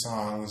writing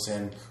songs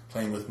and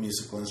playing with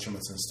musical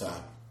instruments and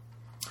stuff?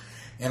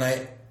 And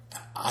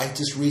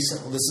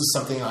this is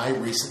something I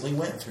recently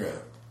went through.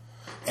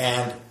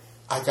 And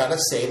I got to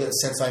say that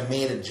since I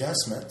made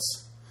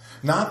adjustments,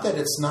 not that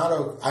it's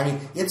not,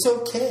 it's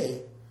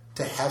okay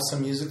to have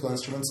some musical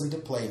instruments and to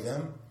play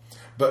them,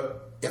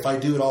 but if I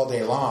do it all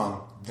day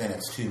long, then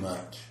it's too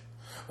much.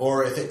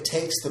 Or if it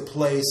takes the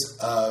place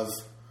of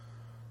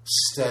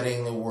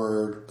studying the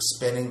Word,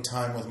 spending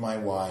time with my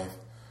wife,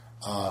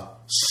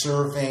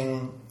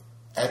 serving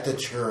at the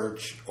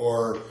church,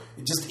 or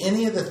just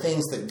any of the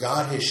things that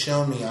God has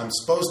shown me I'm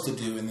supposed to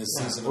do in this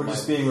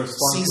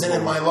season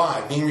of my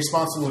life, being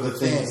responsible for the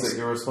things that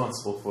you're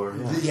responsible for.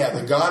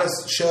 That God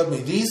has showed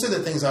me. These are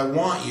the things I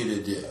want you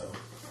to do.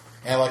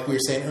 And like we were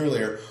saying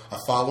earlier, a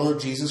follower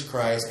of Jesus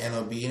Christ and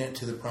obedient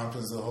to the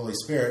promptings of the Holy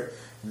Spirit,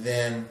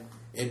 then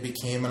it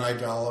became an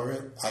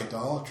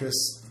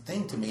idolatrous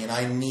thing to me, and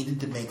I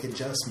needed to make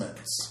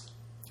adjustments.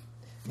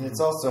 And it's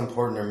also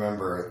important to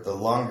remember, the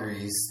longer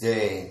you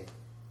stay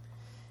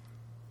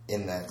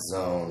in that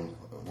zone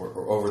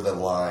or over the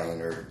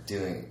line or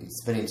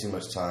spending too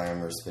much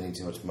time or spending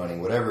too much money,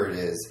 whatever it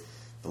is,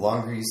 the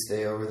longer you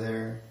stay over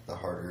there, the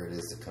harder it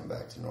is to come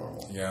back to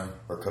normal. Yeah.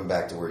 Or come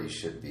back to where you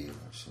should be.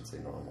 I shouldn't say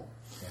normal.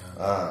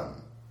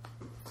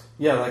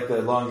 Yeah. Like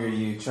the longer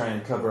you try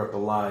and cover up a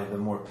lie, the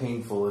more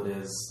painful it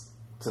is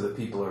to the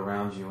people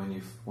around you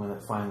when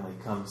it finally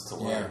comes to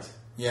light.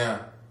 Yeah.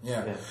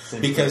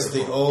 Because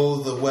the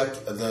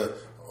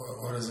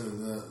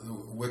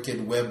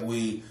wicked web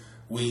we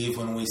weave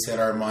when we set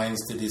our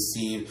minds to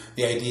deceive.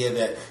 The idea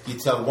that you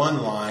tell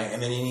one lie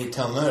and then you need to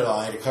tell another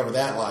lie to cover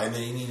that lie, and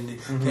then you need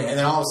to, and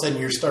then all of a sudden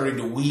you're starting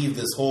to weave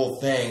this whole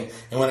thing.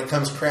 And when it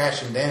comes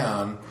crashing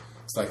down,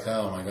 it's like,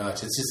 oh my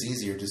gosh, it's just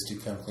easier just to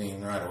come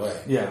clean right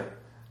away. Yeah.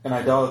 And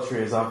idolatry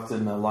is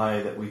often a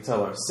lie that we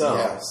tell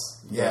ourselves.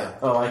 Yeah.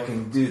 Oh, I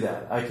can do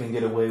that. I can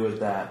get away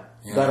with that.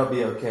 Yeah. That'll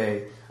be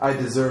okay. I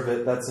deserve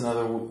it. That's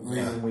another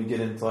reason we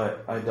get into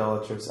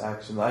idolatrous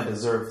action. I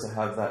deserve to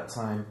have that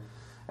time.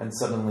 And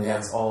suddenly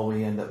that's all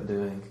we end up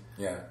doing.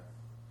 Yeah.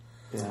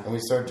 And we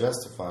start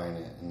justifying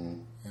it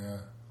and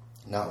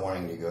not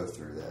wanting to go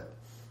through that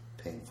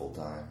painful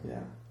time.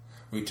 Yeah.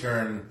 We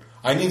turn,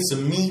 I need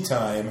some me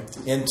time,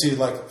 into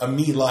like a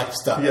me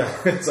lifestyle. Yeah,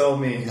 it's all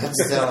me.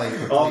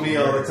 All me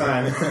all the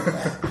time.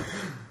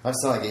 I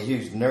sound like a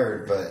huge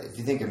nerd, but if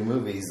you think of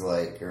movies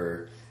like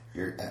or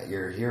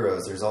your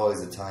heroes, there's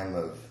always a time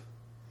of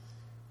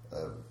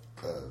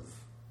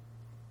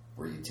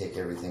where you take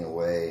everything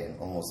away and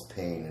almost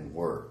pain and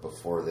work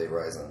before they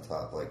rise on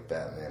top, like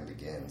Batman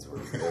Begins,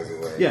 where he goes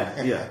away.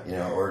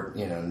 Yeah. Or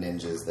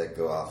ninjas that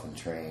go off and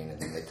train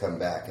and then they come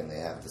back and they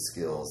have the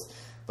skills.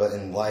 But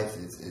in life,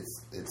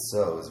 it's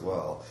so as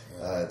well.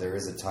 There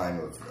is a time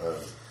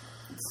of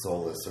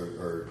solace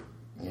or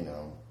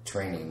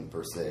training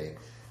per se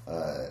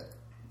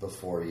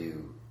before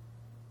you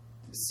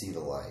see the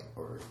light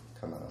or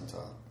come out on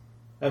top.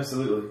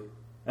 Absolutely,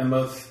 and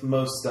most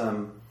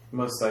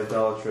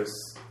idolatrous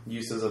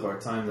uses of our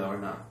time, though, are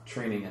not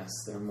training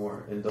us; they're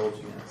more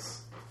indulging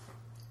us.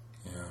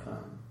 Yeah,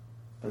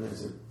 and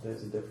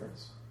there's a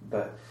difference.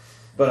 But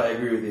I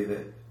agree with you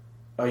that.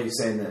 Are you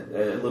saying that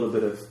a little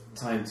bit of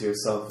time to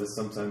yourself is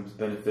sometimes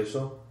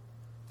beneficial?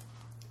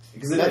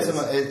 Because it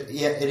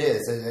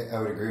is. I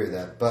would agree with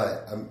that.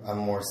 But I'm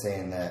more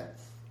saying that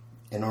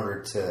in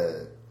order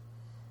to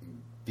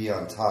be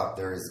on top,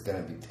 there is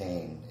going to be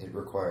pain. It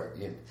requires.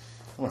 I don't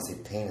want to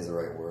say pain is the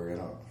right word.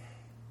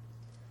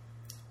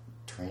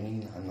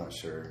 Training. I'm not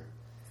sure.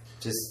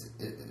 Just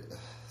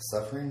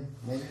suffering,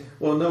 maybe.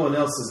 Well, no one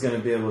else is going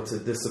to be able to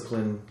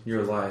discipline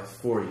your life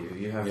for you.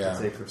 You have to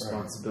take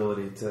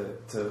responsibility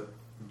to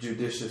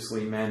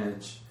judiciously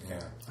manage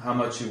how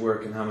much you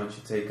work and how much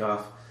you take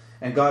off.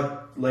 And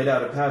God laid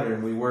out a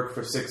pattern. We work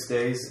for 6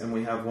 days and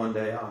we have 1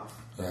 day off.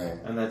 Right.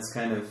 And that's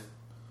kind of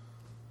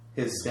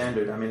His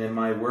standard. I mean, in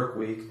my work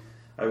week,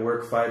 I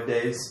work 5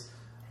 days,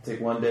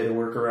 take 1 day to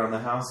work around the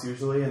house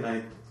usually, and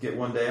I get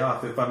 1 day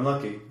off if I'm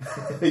lucky.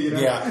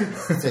 Yeah.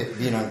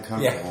 Being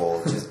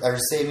uncomfortable, or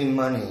saving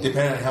money.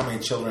 Depending on how many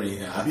children you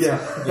have.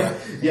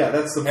 Yeah,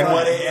 that's the plan.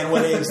 And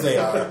what age they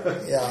are.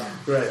 Yeah.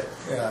 Right.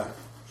 Yeah.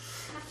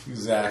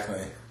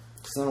 Exactly.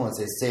 Because I don't want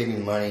to say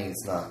saving money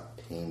is not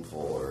painful,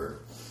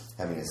 or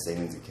having a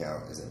savings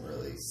account isn't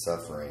really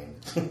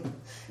suffering.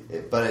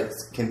 But it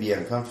can be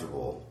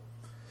uncomfortable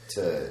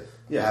to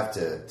have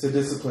to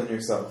discipline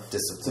yourself to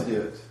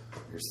do it.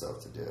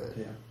 Yourself to do it.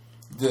 Yeah.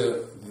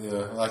 the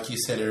like you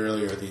said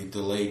earlier, the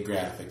delayed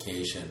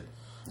gratification.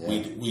 Yeah.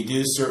 We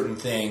do certain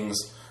things,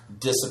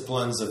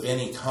 disciplines of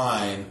any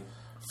kind,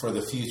 for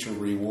the future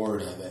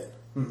reward of it.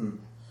 Mm-hmm.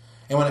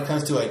 And when it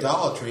comes to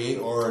idolatry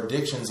or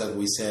addictions, as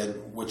we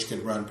said, which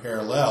could run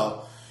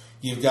parallel,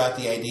 you've got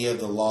the idea of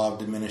the law of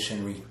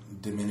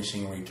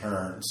diminishing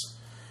returns.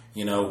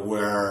 You know,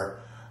 where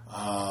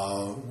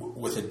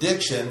with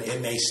addiction,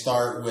 it may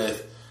start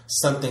with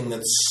something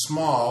that's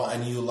small,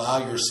 and you allow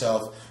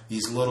yourself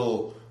these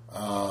little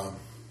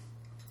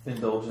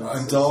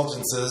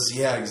indulgences.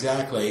 Yeah,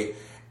 exactly.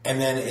 And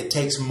then it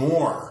takes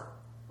more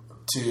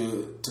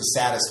to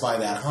satisfy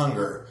that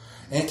hunger.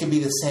 And it can be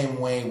the same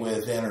way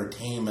with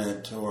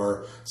entertainment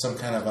or some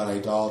kind of an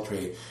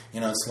idolatry.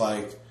 You know, it's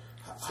like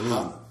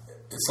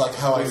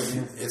how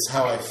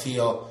I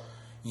feel.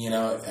 You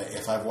know,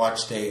 if I've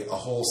watched a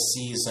whole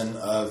season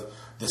of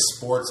the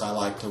sports I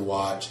like to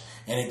watch,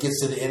 and it gets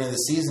to the end of the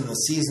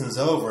season's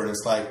over, and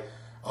it's like,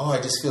 oh,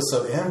 I just feel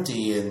so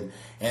empty, and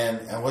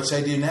what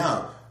should I do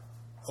now?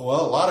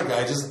 Well, a lot of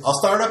guys I'll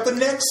start up the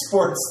next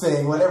sports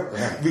thing, whatever,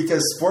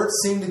 because sports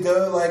seem to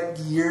go like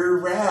year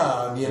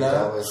round, you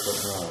know?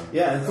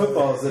 Yeah, and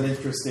football is an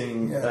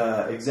interesting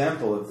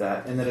example of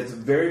that, in that it's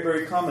very,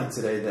 very common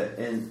today that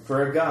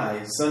for a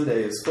guy,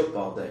 Sunday is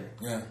football day.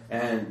 Yeah.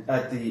 And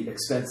at the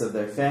expense of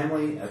their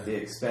family, at the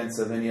expense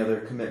of any other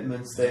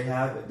commitments they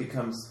have, it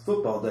becomes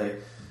football day.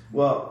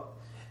 Well,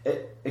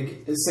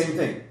 same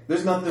thing.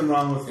 There's nothing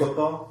wrong with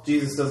football.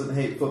 Jesus doesn't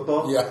hate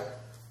football. Yeah.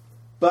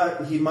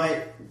 But he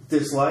might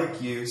dislike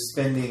you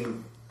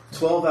spending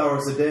 12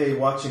 hours a day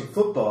watching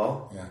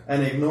football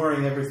and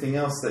ignoring everything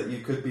else that you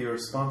could be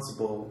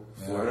responsible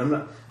for. And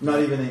I'm not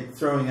even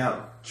throwing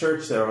out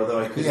church there, although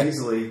I could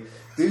easily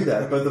do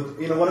that. But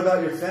what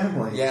about your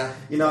family? Yeah.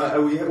 You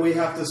know, we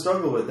have to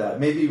struggle with that.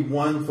 Maybe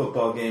one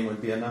football game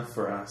would be enough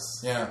for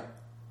us. Yeah.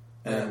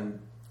 And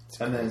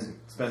then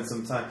spend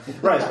some time.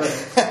 Right, but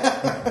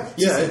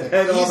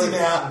and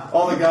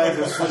all the guys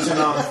are switching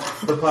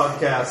off the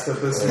podcast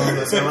at this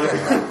moment.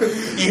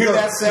 You hear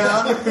that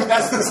sound?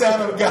 That's the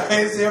sound of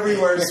guys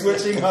everywhere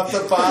switching off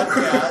the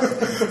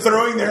podcast,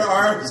 throwing their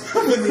arms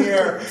up in the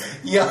air,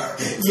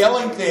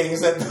 yelling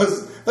things at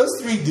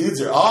those three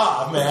dudes are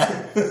off,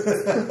 man.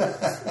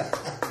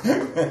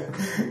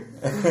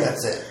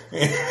 That's it.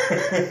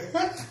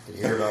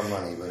 You hear about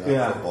money, but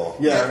not football.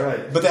 Yeah,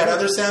 right. But that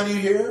other sound you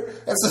hear,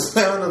 that's the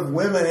sound of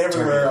women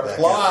everywhere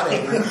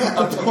applauding. You're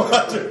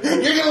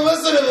going to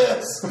listen to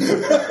this.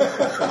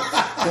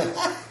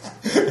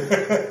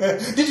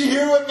 Did you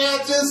hear what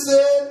Matt just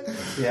said?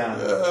 Yeah.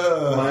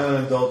 My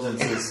own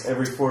indulgence is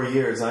every 4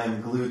 years I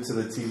am glued to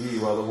the TV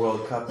while the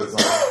World Cup is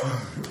on.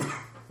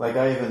 Like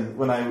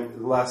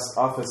last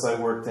office I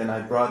worked in,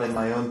 I brought in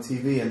my own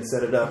TV and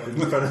set it up in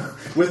front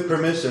of, with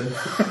permission.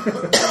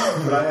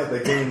 But I had the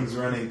games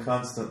running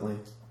constantly.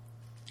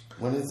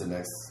 When is the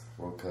next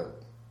World Cup?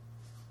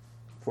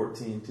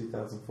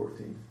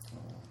 2014.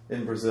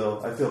 In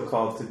Brazil. I feel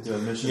called to do a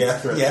mission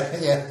trip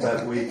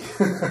that week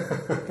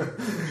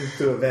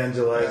to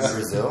evangelize. In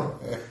Brazil?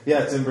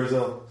 Yeah, it's in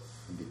Brazil.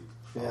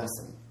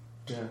 Awesome.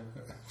 Yeah.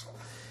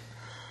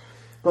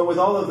 But with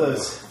all of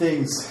those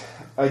things,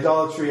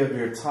 idolatry of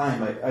your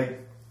time,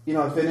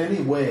 if in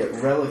any way it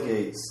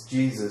relegates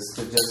Jesus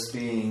to just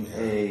being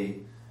a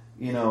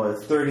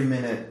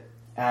 30-minute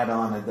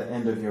add-on at the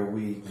end of your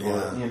week, or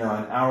an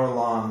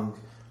hour-long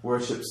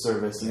worship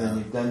service, and then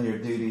you've done your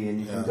duty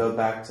and you can go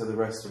back to the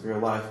rest of your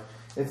life.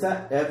 If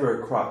that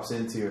ever crops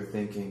into your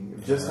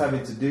thinking, just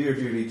having to do your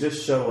duty,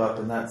 just show up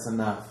and that's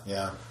enough,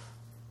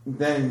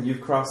 then you've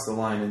crossed the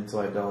line into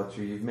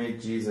idolatry. You've made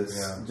Jesus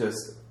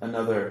just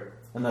another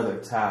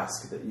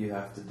task that you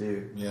have to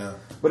do. Yeah.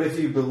 But if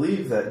you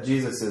believe that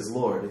Jesus is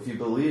Lord, if you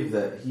believe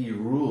that He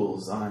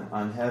rules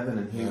on heaven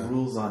and He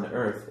rules on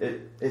earth,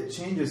 it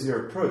changes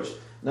your approach.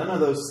 None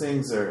of those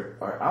things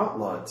are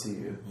outlawed to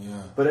you.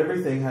 Yeah. But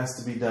everything has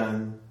to be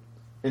done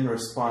in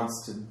response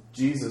to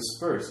Jesus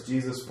first.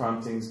 Jesus'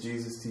 promptings,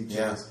 Jesus' teachings.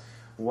 Yeah.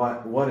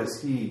 What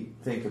does He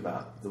think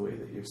about the way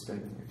that you're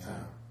spending your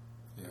time?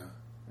 Yeah.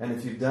 And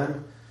if you've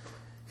done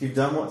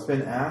what's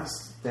been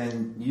asked,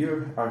 then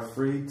you are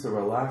free to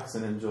relax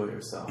and enjoy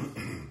yourself.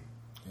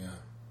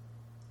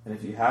 And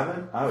if you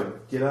haven't, I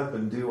would get up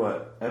and do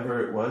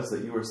whatever it was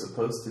that you were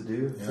supposed to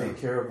do. Take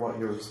care of what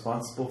you're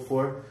responsible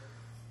for.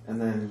 And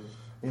then,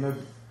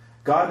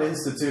 God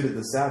instituted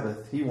the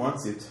Sabbath. He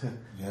wants you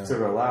to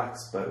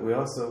relax, but we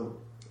also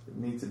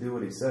need to do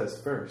what He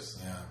says first.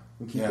 Yeah.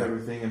 And keep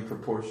everything in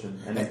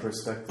proportion and in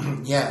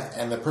perspective. Yeah,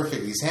 and the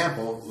perfect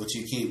example, which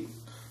you keep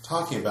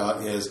talking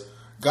about, is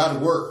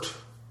God worked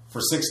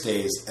for 6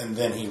 days and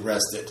then He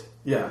rested.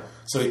 Yeah.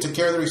 So He took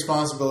care of the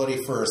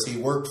responsibility first. He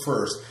worked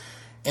first.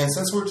 And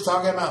since we're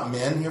talking about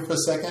men here for a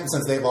second,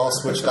 since they've all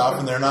switched off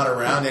and they're not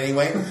around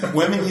anyway,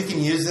 women, you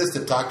can use this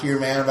to talk to your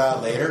man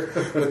about later.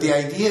 But the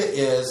idea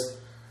is,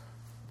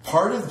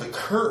 part of the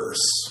curse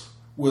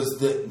was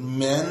that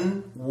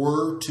men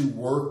were to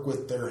work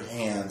with their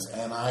hands.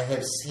 And I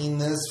have seen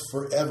this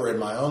forever in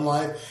my own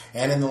life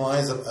and in the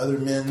lives of other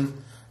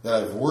men that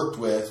I've worked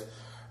with,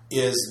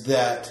 is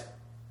that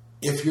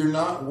if you're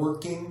not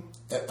working,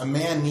 a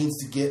man needs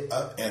to get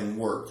up and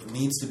work.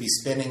 Needs to be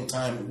spending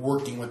time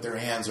working with their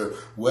hands or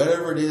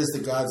whatever it is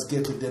that God's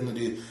gifted them to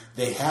do.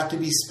 They have to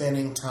be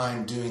spending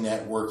time doing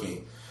that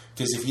working.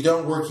 Because if you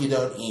don't work, you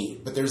don't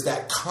eat. But there's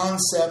that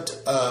concept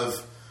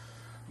of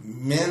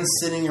men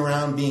sitting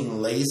around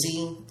being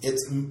lazy.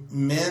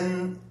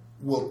 Men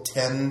will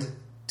tend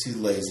to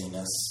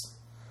laziness.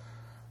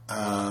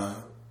 And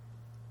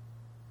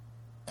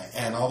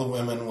all the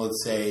women would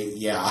say,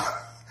 yeah,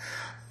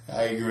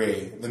 I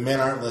agree. The men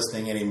aren't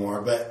listening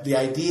anymore. But the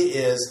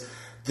idea is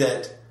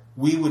that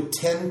we would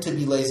tend to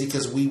be lazy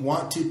because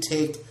we'll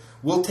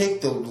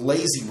take the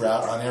lazy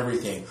route on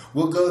everything.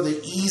 We'll go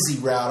the easy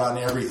route on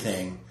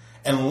everything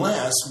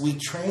unless we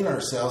train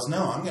ourselves.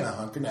 No, I'm going to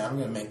hunker down. I'm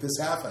going to make this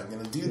happen. I'm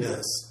going to do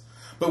this.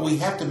 But we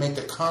have to make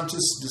a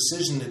conscious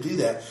decision to do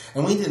that.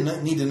 And we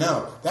need to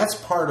know that's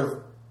part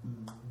of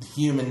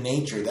human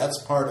nature.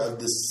 That's part of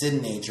the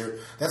sin nature.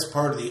 That's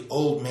part of the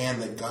old man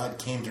that God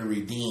came to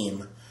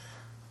redeem.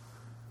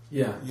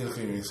 Yeah. You look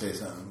at me and say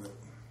something.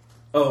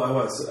 Oh, I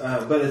was.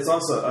 But it's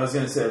also, I was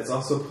going to say, it's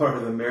also part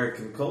of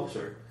American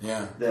culture.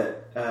 Yeah.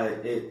 That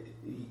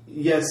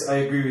yes, I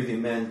agree with you,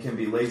 men can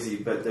be lazy,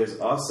 but there's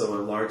also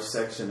a large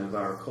section of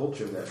our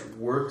culture that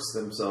works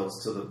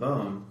themselves to the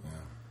bone,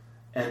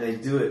 and they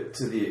do it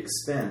to the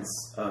expense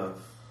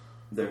of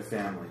their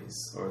families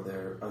or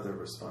their other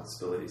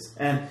responsibilities.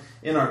 And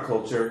in our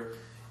culture,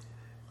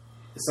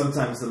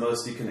 sometimes the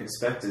most you can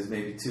expect is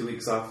maybe 2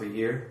 weeks off a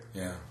year,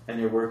 and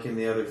you're working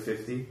the other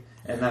 50,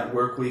 and that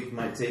work week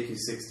might take you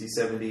 60,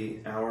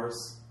 70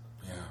 hours.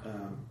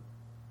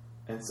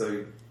 And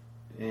so,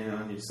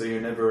 so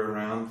you're never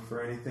around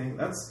for anything.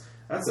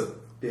 That's a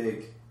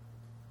big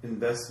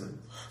investment.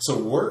 So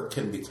work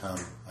can become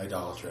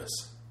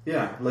idolatrous.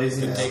 Yeah,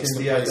 laziness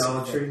can be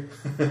idolatry.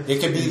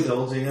 It can be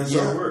indulging us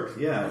on work.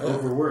 Yeah,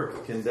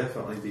 overwork can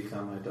definitely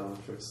become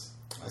idolatrous.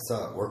 I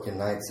saw working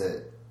nights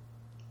at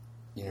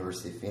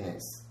University of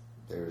Phoenix.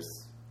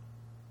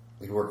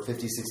 We worked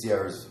 50, 60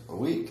 hours a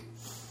week,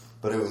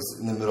 but it was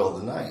in the middle of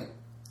the night.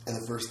 And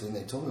the first thing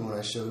they told me when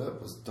I showed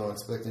up was, don't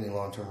expect any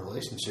long-term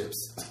relationships.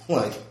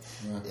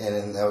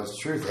 And that was the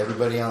truth.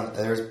 Everybody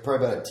there was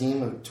probably about a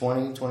team of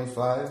 20,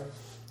 25,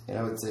 and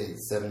I would say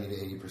 70 to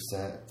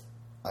 80%.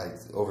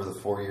 Over the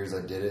 4 years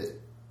I did it,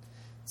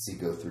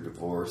 go through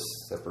divorce,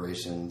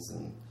 separations,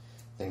 and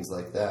things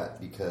like that,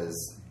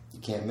 because you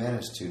can't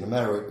manage to, no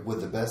matter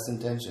with the best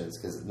intentions,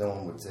 because no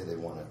one would say they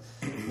want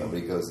to.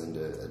 Nobody goes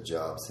into a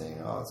job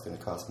saying, "Oh, it's going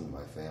to cost me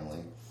my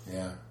family."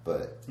 Yeah,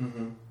 but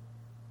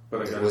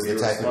But it was the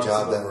type of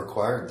job that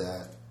required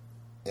that,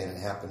 and it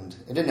happened.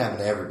 It didn't happen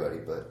to everybody,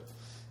 but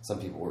some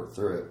people worked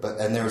through it.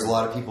 And there was a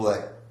lot of people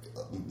that,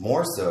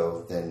 more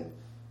so than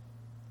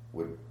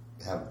would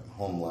have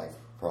home life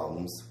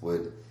problems,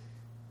 would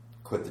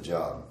quit the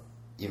job,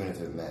 even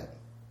if it meant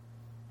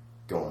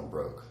going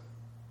broke.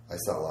 I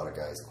saw a lot of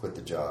guys quit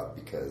the job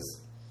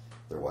because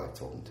their wife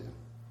told them to,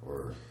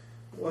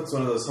 well, it's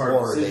one of those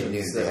hard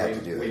decisions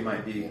that we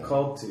might be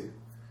called to.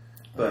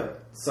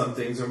 But some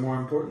things are more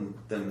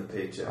important than the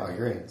paycheck. I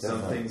agree. Definitely.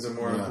 Some things are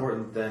more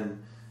important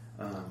than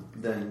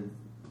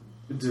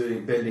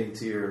bending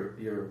to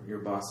your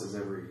boss's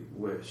every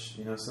wish.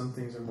 Some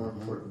things are more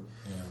important.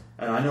 Yeah.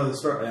 And I know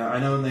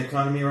in the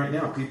economy right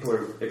now, people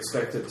are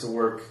expected to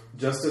work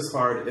just as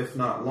hard, if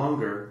not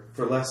longer,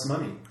 for less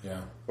money.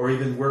 Yeah. Or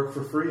even work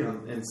for free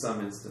in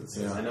some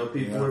instances. Yeah. I know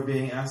people are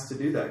being asked to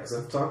do that because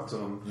I've talked to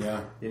them.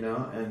 Yeah.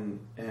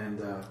 And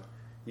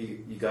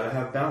you got to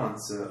have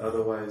balance,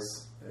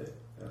 otherwise.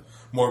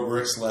 More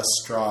bricks, less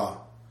straw.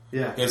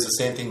 Yeah. It was the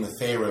same thing that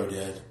Pharaoh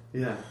did.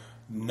 Yeah.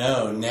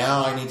 No,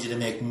 now I need you to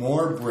make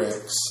more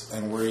bricks,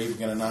 and we're even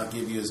going to not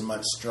give you as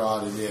much straw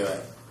to do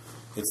it.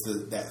 It's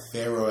that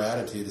Pharaoh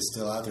attitude is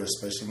still out there,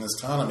 especially in this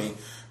economy,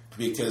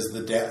 because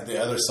the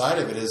other side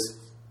of it is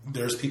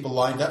there's people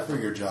lined up for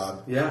your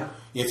job. Yeah.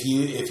 If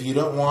you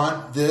don't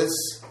want this,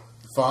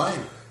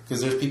 fine,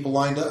 because there's people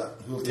lined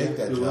up who will take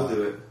that job. Who will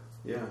do it?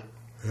 Yeah.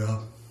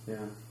 Yeah.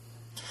 Yeah.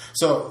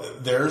 So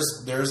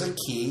there's a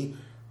key.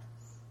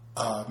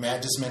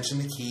 Matt just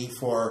mentioned the key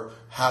for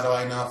how do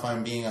I know if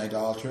I'm being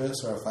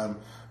idolatrous or if I'm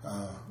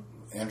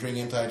entering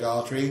into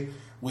idolatry.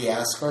 We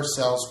ask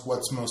ourselves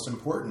what's most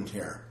important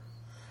here.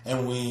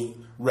 And we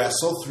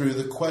wrestle through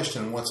the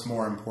question, what's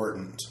more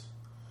important?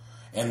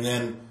 And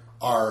then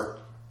our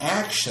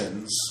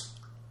actions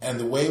and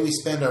the way we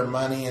spend our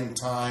money and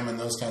time and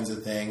those kinds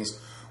of things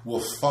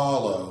will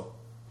follow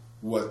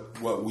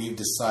what we've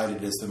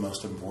decided is the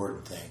most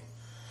important thing.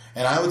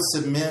 And I would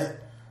submit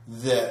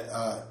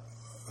that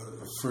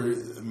for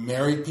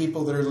married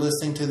people that are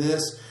listening to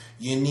this,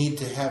 you need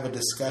to have a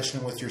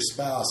discussion with your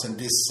spouse and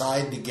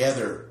decide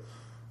together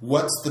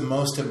what's the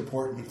most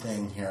important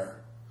thing here.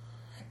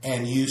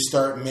 And you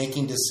start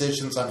making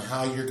decisions on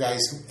how you're going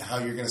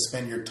to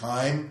spend your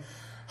time,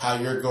 how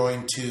you're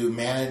going to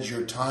manage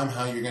your time,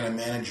 how you're going to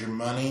manage your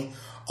money,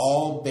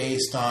 all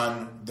based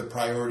on the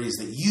priorities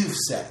that you've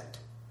set.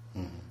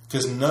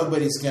 Because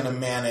nobody's going to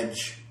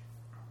manage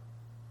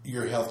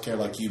your health care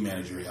like you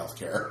manage your health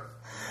care.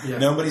 Yeah.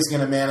 Nobody's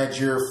going to manage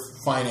your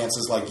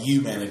finances like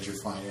you manage your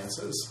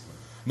finances.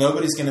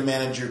 Nobody's going to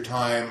manage your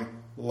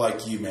time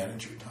like you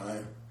manage your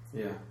time.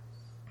 Yeah.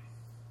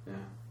 Yeah.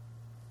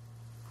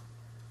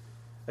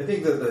 I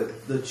think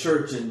that the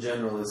church in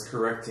general is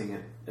correcting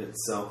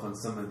itself on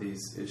some of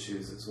these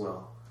issues as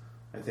well.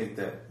 I think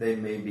that they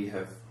maybe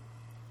have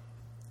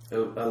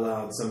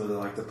allowed some of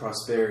the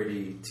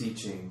prosperity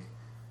teaching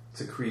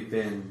to creep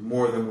in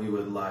more than we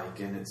would like,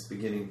 and it's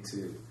beginning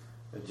to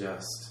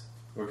adjust.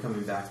 We're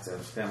coming back to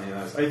family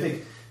values. I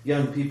think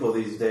young people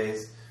these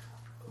days,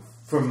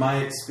 from my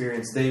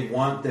experience, they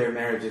want their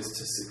marriages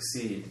to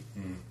succeed.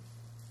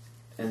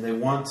 And they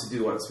want to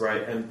do what's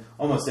right. And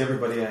almost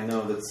everybody I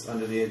know that's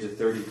under the age of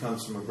 30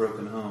 comes from a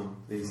broken home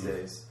these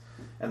days.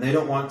 And they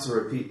don't want to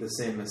repeat the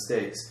same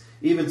mistakes,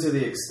 even to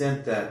the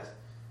extent that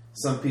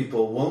some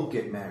people won't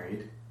get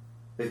married.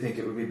 They think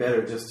it would be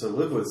better just to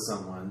live with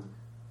someone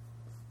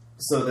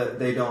so that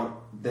they don't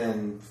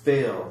then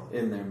fail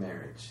in their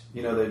marriage.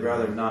 They'd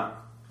rather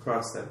not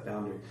cross that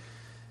boundary.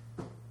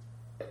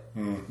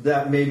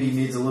 That maybe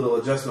needs a little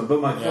adjustment.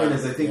 But my point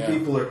is, I think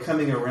people are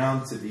coming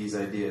around to these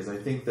ideas. I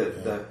think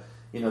that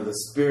the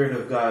Spirit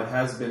of God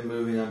has been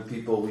moving on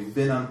people. We've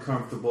been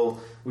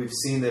uncomfortable. We've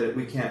seen that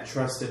we can't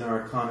trust in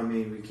our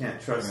economy. We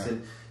can't trust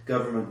in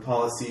government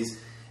policies.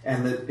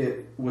 And that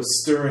it was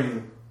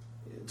stirring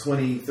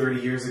 20,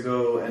 30 years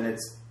ago, and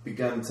it's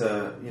begun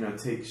to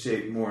take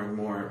shape more and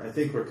more. I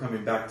think we're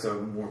coming back to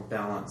a more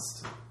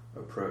balanced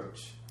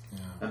approach,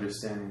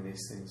 understanding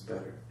these things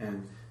better,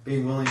 and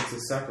being willing to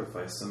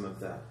sacrifice some of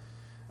that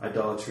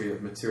idolatry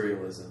of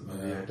materialism,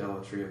 and the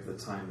idolatry of the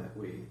time that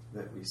we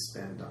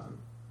spend on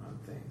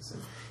things.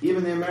 And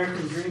even the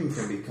American dream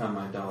can become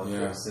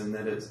idolatrous, in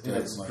that it's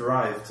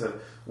drive to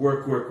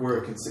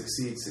work, and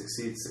succeed.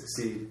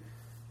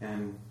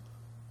 And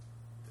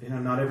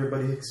not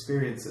everybody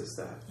experiences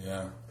that.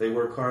 Yeah. They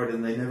work hard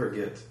and they never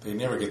get the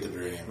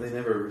dream. They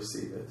never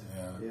receive it.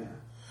 Yeah.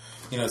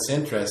 It's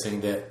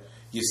interesting that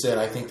you said,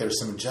 I think there's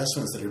some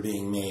adjustments that are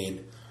being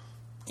made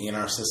in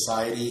our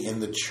society, in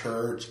the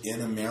church,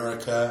 in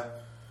America.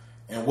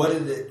 And what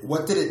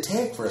did it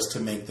take for us to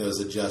make those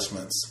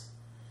adjustments?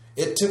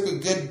 It took a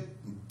good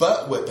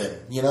butt whipping.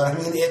 You know what I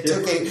mean?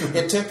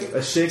 It took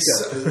a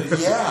shake-up.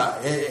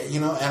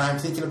 And I'm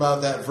thinking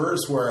about that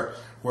verse where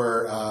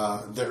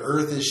the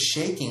earth is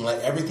shaking.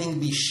 Let everything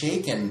be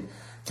shaken,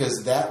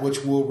 because that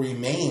which will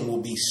remain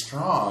will be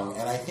strong.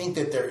 And I think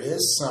that there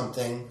is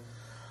something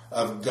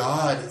of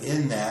God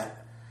in that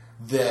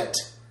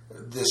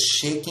the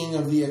shaking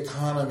of the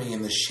economy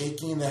and the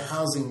shaking of the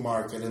housing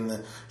market and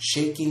the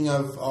shaking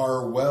of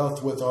our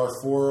wealth with our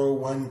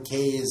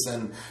 401ks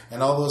and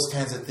all those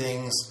kinds of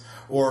things,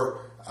 or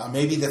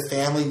maybe the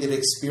family that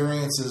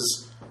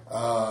experiences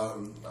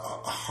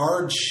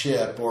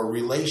hardship or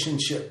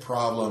relationship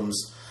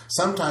problems.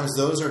 Sometimes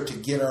those are to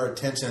get our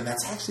attention, and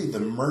that's actually the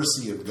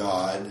mercy of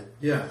God.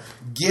 Yeah.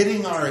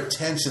 Getting our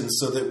attention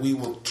so that we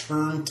will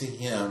turn to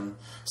Him,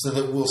 so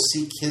that we'll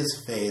seek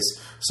His face,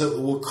 so that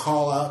we'll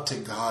call out to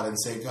God and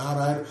say,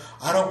 God,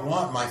 I don't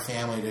want my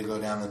family to go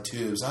down the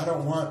tubes. I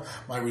don't want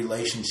my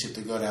relationship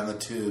to go down the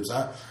tubes.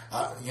 I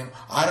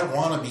don't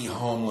want to be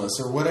homeless,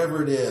 or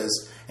whatever it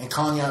is, and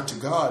calling out to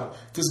God,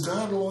 because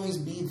God will always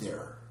be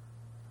there.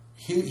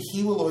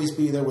 He will always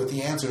be there with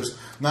the answers.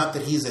 Not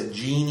that He's a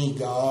genie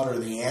God or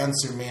the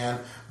answer man,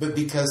 but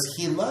because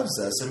He loves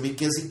us and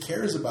because He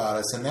cares about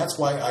us. And that's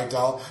why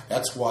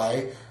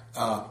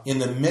in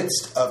the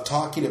midst of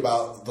talking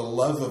about the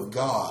love of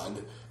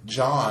God,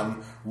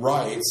 John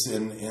writes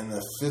in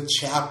the 5th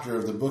chapter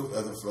of the book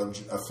of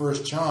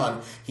 1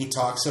 John, he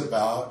talks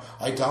about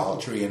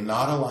idolatry and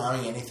not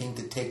allowing anything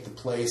to take the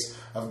place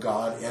of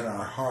God in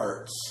our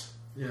hearts.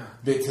 Yeah.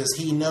 Because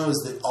He knows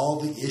that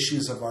all the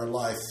issues of our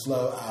life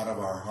flow out of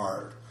our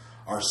heart.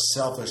 Our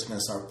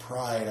selfishness, our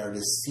pride, our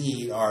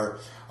deceit, our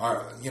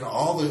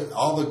all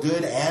the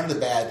good and the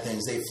bad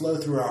things, they flow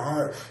through our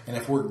heart. And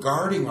if we're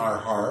guarding our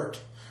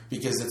heart,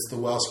 because it's the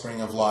wellspring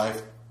of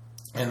life,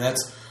 and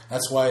that's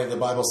why the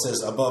Bible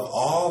says, above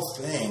all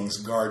things,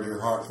 guard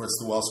your heart, for it's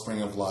the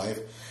wellspring of life.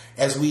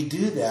 As we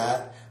do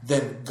that,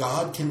 then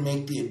God can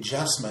make the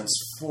adjustments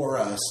for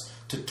us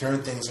to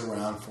turn things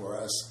around for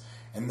us.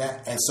 And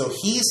so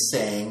He's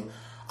saying,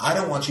 I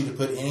don't want you to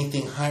put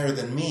anything higher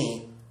than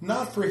me,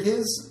 not for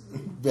His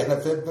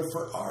benefit, but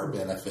for our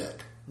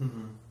benefit.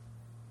 Mm-hmm.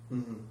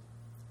 Mm-hmm.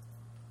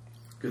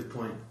 Good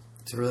point.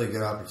 It's a really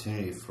good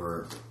opportunity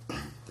for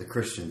the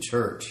Christian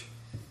church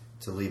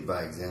to lead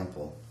by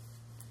example.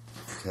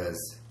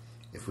 Because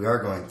if we are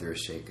going through a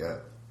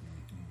shakeup,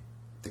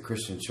 the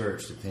Christian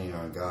church, depending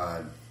on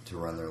God to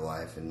run their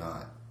life and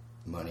not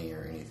money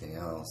or anything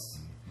else,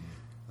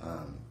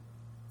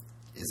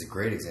 is a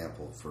great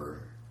example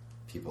for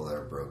people that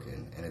are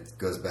broken. And it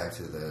goes back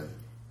to the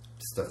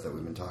stuff that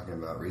we've been talking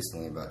about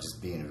recently about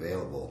just being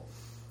available.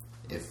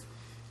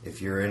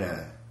 If you're in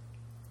a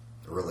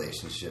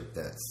relationship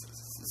that's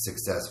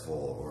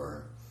successful,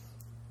 or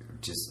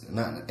just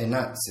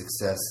not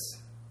success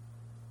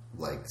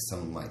like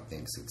some might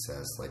think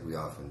success, like we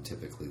often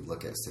typically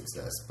look at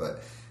success,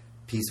 but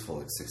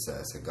peaceful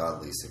success, a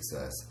godly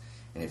success.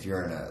 And if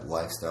you're in a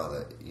lifestyle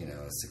that,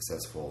 is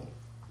successful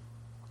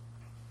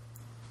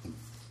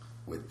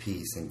with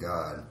peace and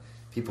God,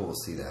 people will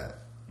see that.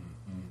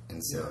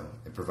 And so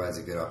it provides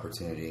a good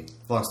opportunity.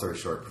 Long story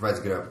short, it provides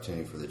a good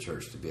opportunity for the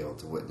church to be able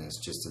to witness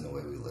just in the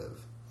way we live.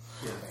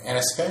 Yeah. And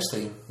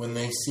especially when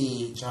they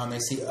see, John, they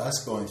see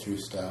us going through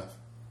stuff.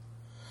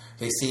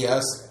 They see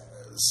us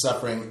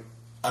suffering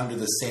under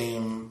the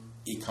same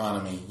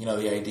economy.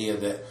 The idea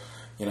that,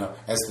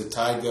 as the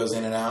tide goes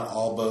in and out,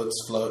 all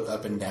boats float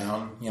up and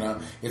down.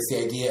 It's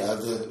the idea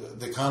of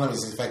the economy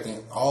is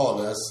affecting all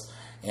of us,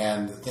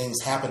 and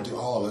things happen to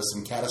all of us,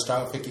 and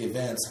catastrophic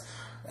events.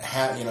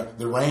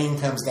 The rain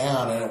comes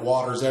down and it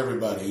waters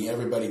everybody.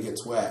 Everybody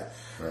gets wet.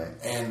 Right.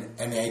 And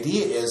the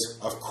idea is,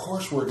 of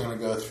course, we're going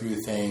to go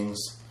through things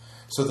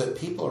so that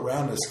people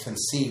around us can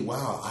see,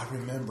 wow, I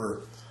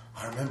remember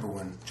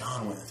when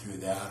John went through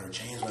that, or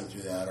James went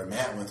through that, or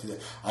Matt went through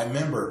that. I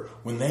remember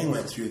when they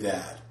went through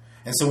that.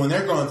 And so when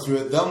they're going through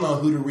it, they'll know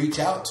who to reach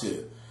out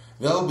to.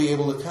 They'll be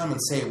able to come and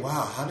say,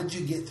 wow, how did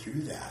you get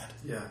through that?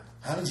 Yeah.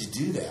 How did you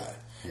do that?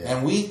 Yeah.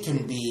 And we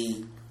can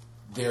be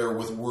there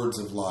with words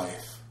of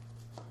life.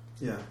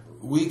 Yeah.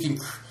 We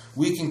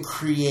can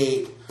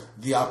create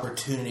the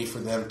opportunity for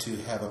them to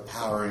have a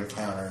power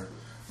encounter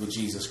with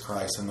Jesus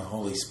Christ and the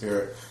Holy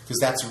Spirit, because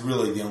that's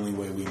really the only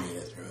way we made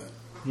it through it.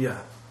 Yeah.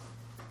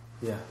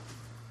 Yeah.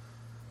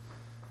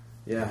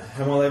 Yeah.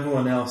 And while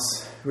everyone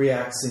else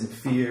reacts in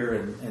fear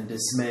and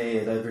dismay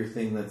at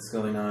everything that's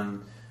going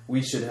on,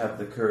 we should have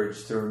the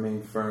courage to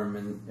remain firm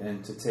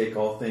and to take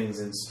all things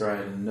in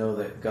stride and know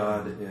that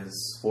God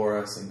is for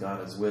us and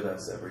God is with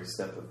us every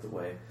step of the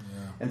way.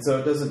 Yeah. And so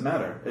it doesn't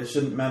matter. It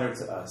shouldn't matter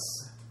to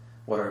us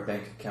what our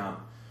bank account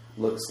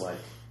looks like.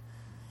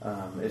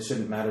 It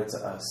shouldn't matter to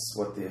us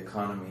what the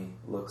economy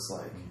looks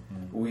like.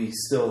 Mm-hmm. We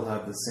still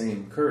have the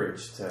same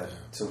courage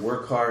to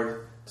work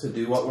hard, to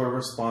do what we're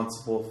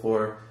responsible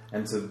for,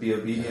 and to be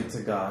obedient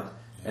to God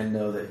and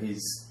know that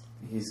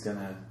He's going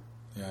to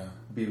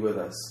be with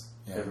us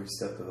every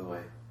step of the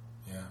way.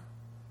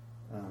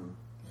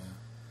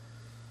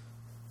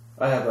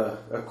 I have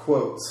a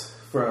quote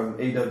from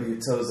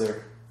A.W.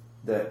 Tozer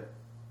that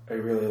I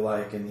really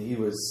like, and he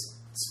was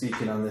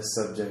speaking on this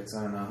subject,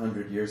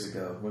 100 years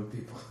ago, when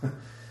people,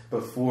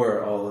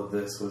 before all of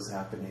this was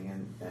happening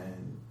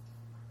and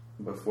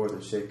before the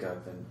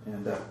shakeup,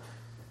 and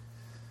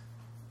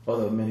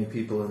although many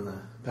people in the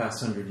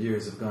past 100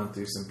 years have gone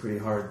through some pretty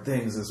hard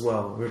things as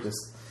well,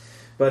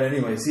 but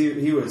anyways,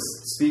 he was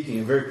speaking,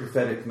 a very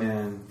prophetic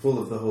man, full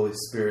of the Holy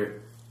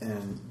Spirit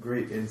and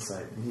great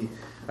insight. And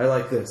I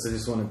like this. I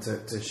just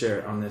wanted to share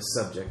it on this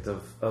subject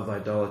of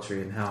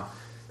idolatry and how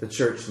the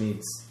church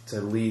needs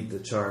to lead the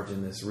charge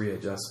in this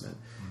readjustment.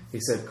 He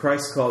said,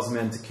 Christ calls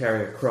men to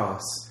carry a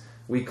cross.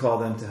 We call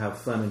them to have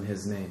fun in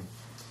His name.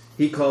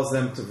 He calls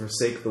them to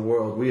forsake the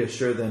world. We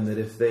assure them that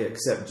if they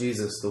accept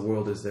Jesus, the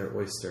world is their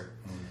oyster.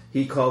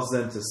 He calls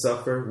them to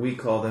suffer. We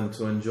call them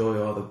to enjoy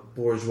all the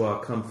bourgeois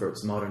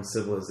comforts modern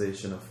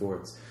civilization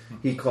affords.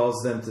 He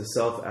calls them to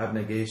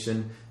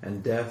self-abnegation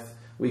and death.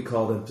 We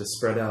call them to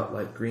spread out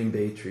like green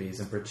bay trees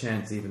and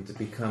perchance even to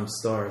become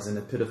stars in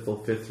a pitiful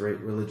fifth-rate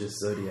religious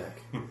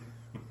zodiac.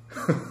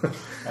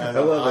 I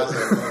love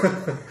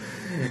it.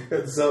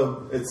 It's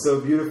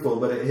so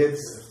beautiful, but it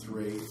hits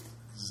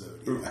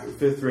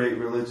fifth-rate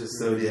religious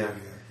zodiac.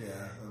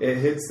 It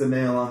hits the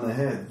nail on the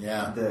head.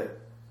 That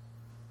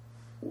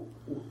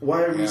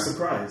why are we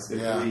surprised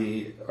if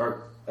we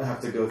have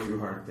to go through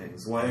hard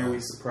things? Why are we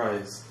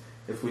surprised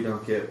if we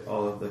don't get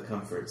all of the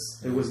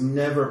comforts? It was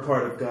never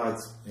part of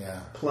God's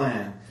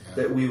plan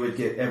that we would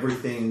get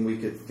everything we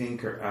could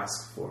think or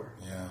ask for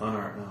on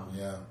our own.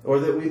 Or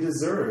that we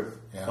deserve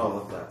all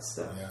of that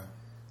stuff.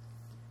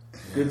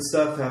 Good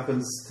stuff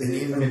happens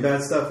to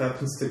bad stuff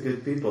happens to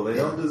good people. They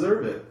don't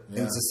deserve it.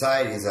 In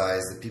society's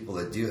eyes, the people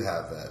that do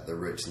have that, the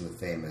rich and the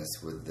famous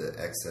with the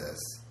excess,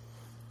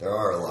 there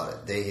are a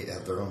lot. They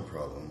have their own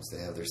problems.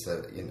 They have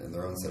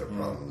their own set of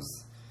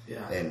problems.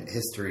 And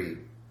history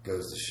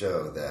goes to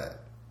show that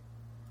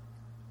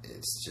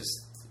it's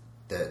just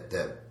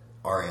that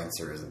our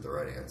answer isn't the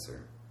right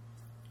answer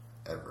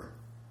ever.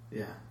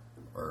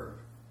 Or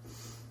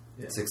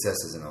success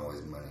isn't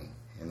always money,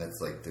 and that's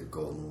like the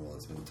golden rule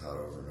that's been taught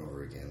over and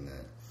over again.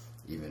 That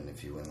even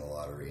if you win the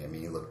lottery,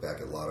 you look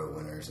back at lotto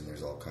winners and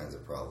there's all kinds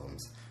of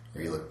problems.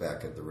 Or you look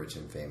back at the rich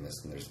and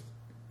famous and there's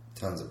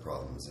tons of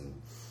problems and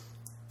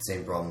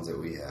same problems that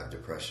we have,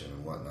 depression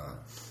and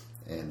whatnot.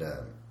 And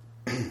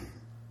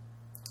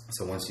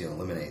so once you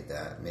eliminate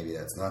that, maybe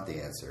that's not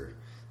the answer.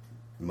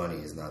 Money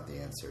is not the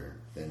answer.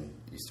 Then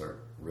you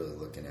start really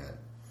looking at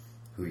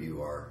who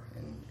you are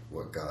and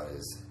what God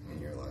is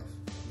in your life.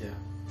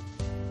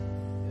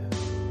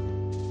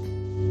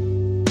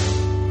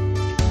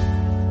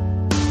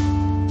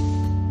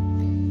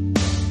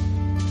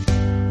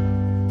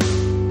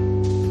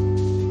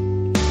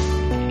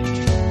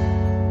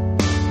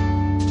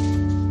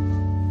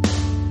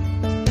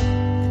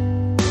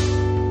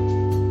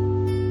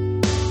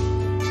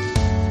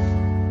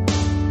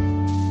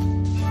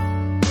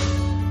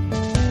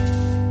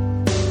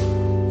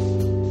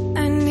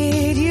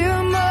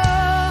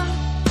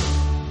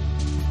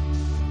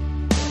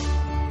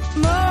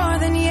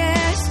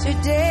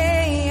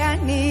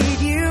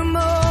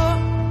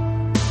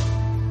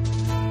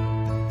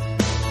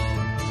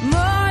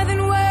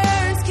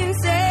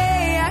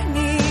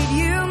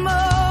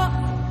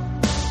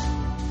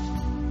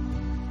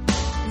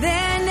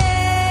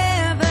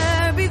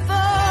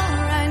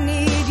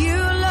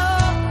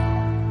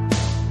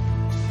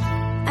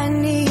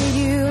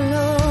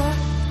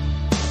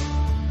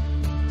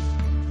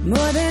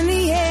 more than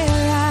the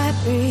air I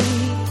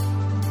breathe,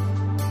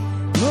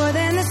 more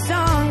than the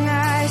song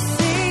I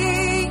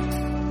sing,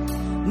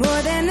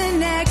 more than the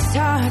next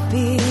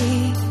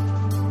heartbeat,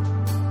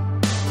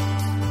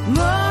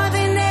 more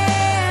than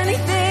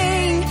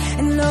anything.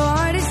 And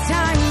Lord, as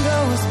time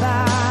goes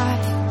by,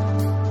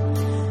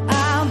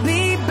 I'll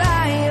be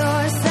by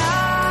your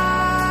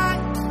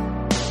side,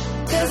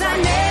 'cause I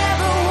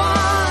never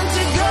want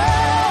to go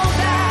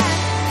back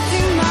to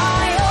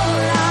my old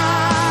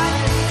life.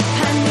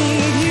 I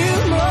need you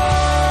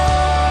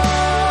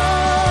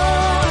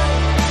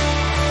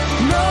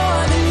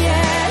more than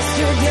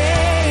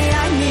yesterday.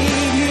 I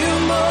need you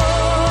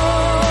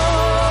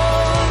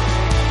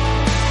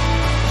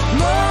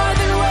more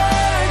than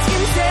words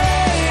can say.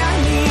 I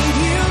need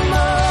you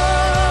more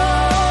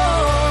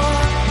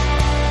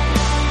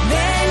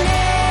than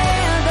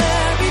ever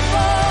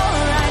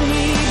before. I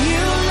need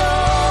you,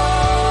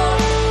 Lord.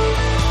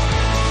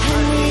 I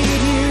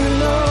need you,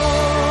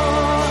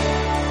 Lord.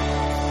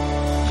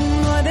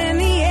 More than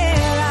the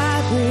air I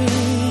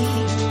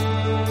breathe,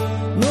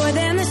 more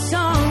than the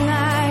song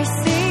I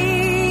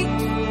sing,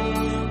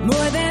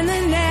 more than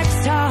the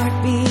next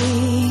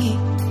heartbeat,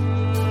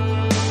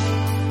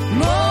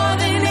 more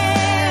than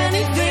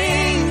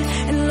anything.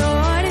 And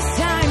Lord, as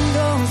time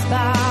goes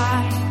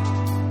by,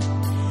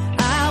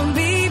 I'll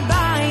be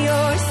by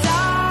your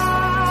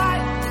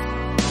side,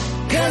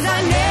 'cause I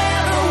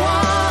never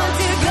want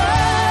to go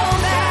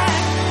back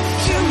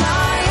to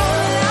my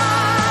old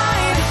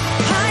life.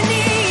 I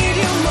need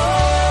you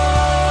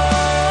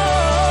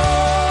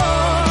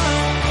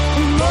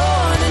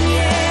more than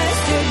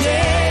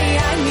yesterday.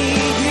 I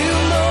need you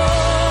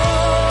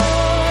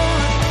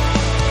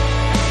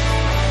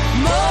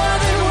more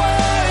than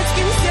words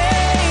can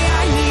say.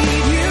 I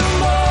need you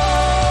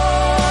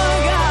more,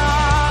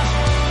 God,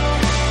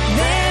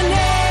 than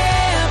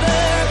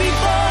ever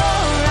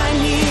before. I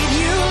need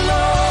you,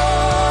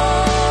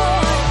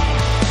 Lord.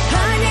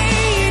 I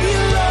need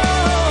you,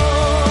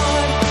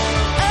 Lord.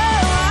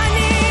 Oh, I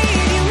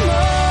need you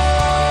more,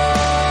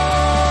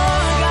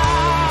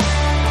 God,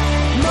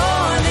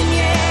 more than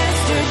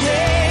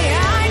yesterday.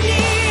 I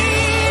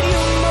need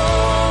you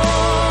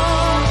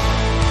more,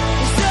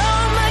 so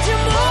much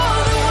more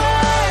than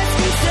words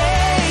can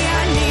say.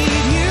 I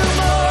need you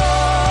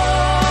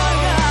more,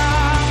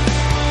 God,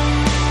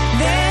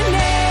 than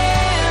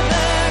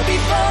ever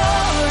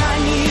before. I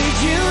need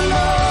you,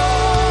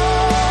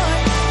 Lord.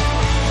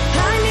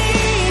 I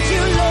need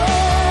you, Lord.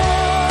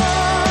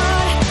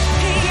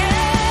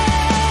 Yeah,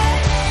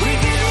 we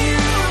give you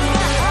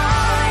the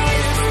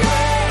highest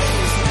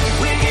praise.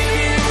 We give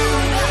you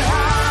the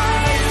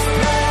highest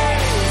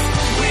praise.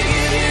 We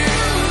give you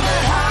the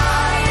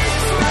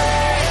highest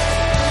praise.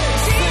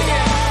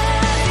 Jesus,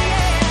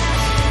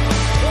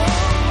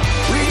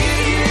 we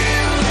give you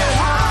the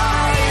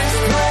highest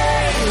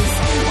praise.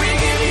 We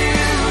give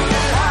you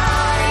the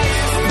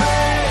highest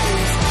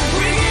praise.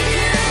 We give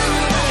you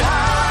the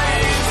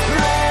highest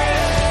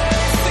praise.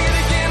 Sing it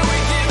again.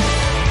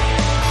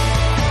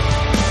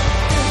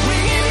 We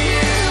give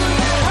you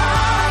the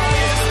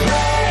highest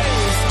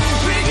praise.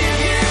 We give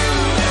you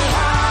the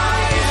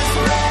highest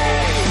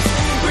praise.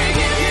 We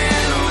give you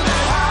the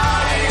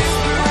highest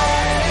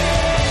praise.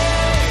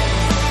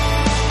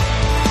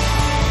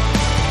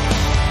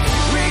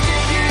 We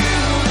give you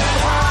the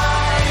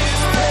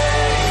highest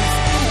praise.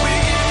 We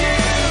give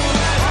you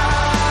the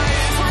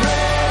highest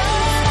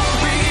praise.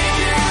 We give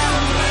you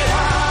the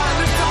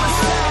highest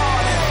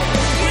praise.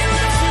 We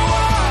lift you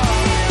up.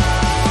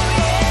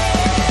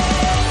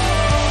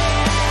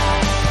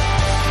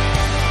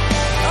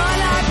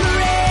 All our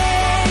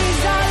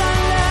praise, all our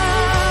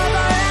love,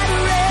 our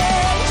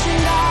adoration,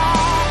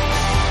 God.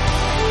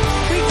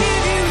 We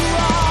give you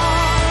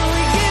all,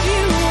 we give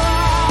you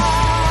all,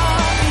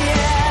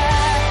 yeah.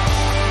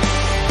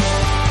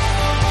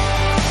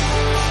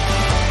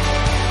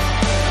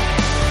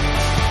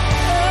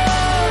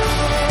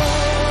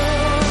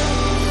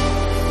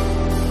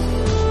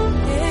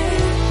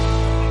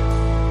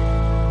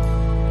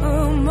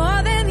 Oh,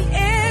 more than the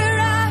air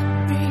I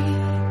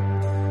breathe,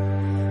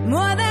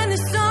 more than the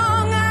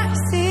song I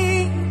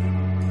sing,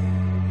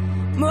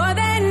 more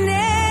than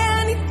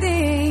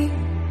anything,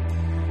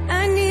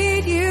 I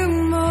need you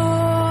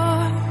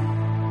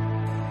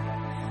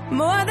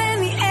more than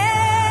the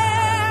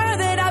air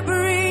that I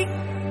breathe,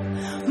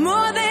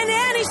 more than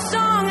any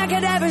song I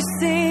could ever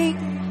sing.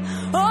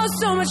 Oh,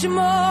 so much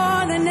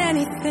more than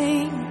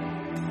anything,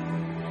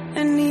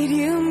 I need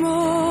you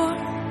more.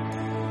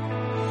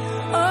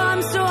 Oh,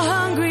 I'm so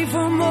hungry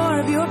for more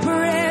of your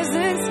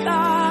presence,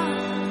 God.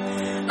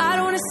 I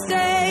don't want to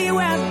stay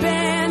where I've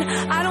been.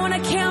 I don't want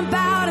to camp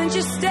out and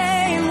just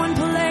stay in one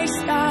place,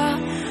 God.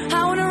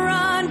 I want to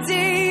run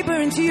deeper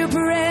into your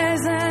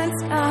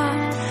presence, God,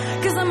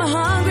 'cause I'm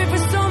hungry for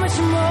so much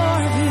more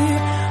of you.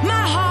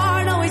 My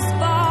heart always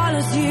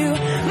follows you.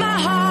 My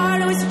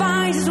heart always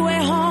finds its way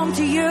home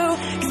to you,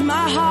 'cause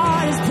my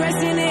heart is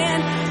pressing in,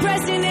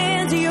 pressing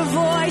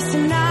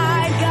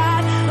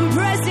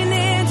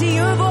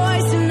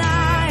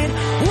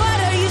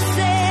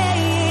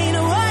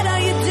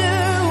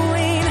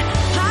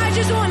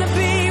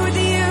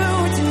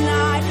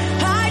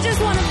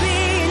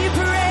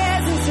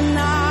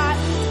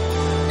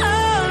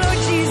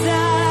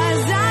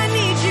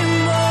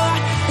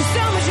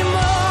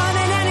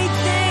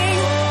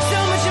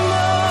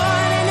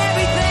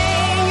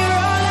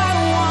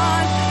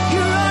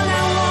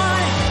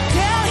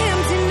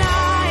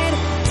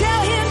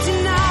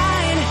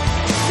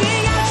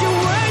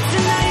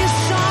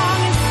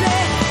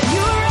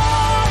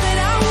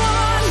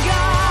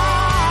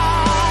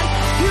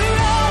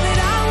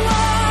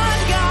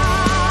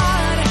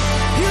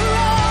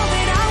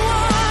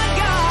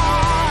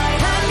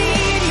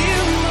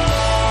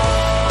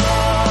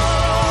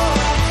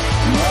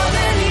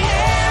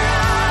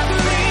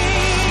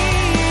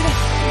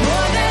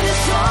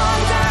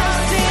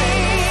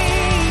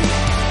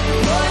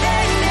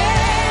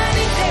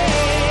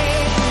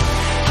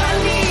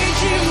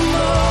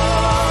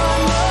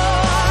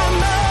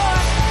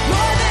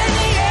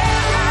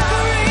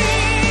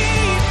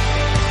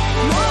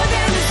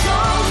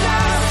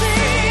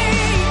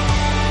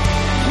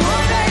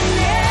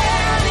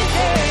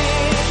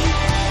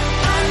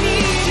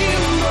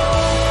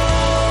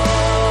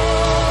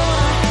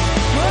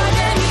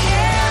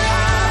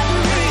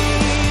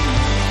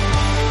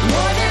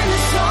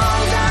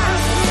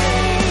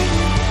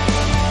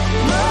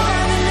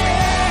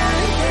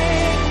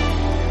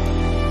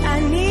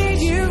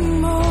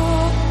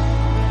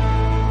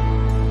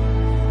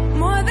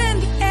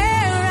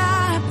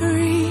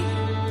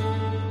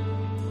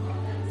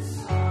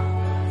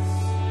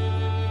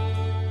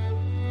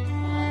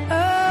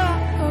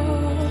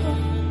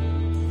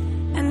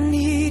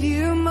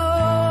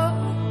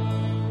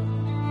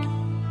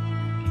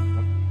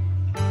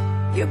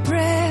Your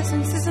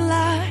presence is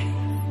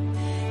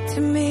life to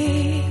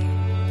me.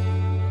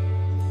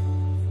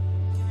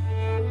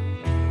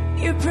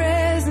 Your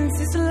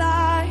presence is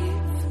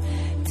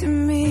life to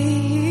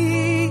me.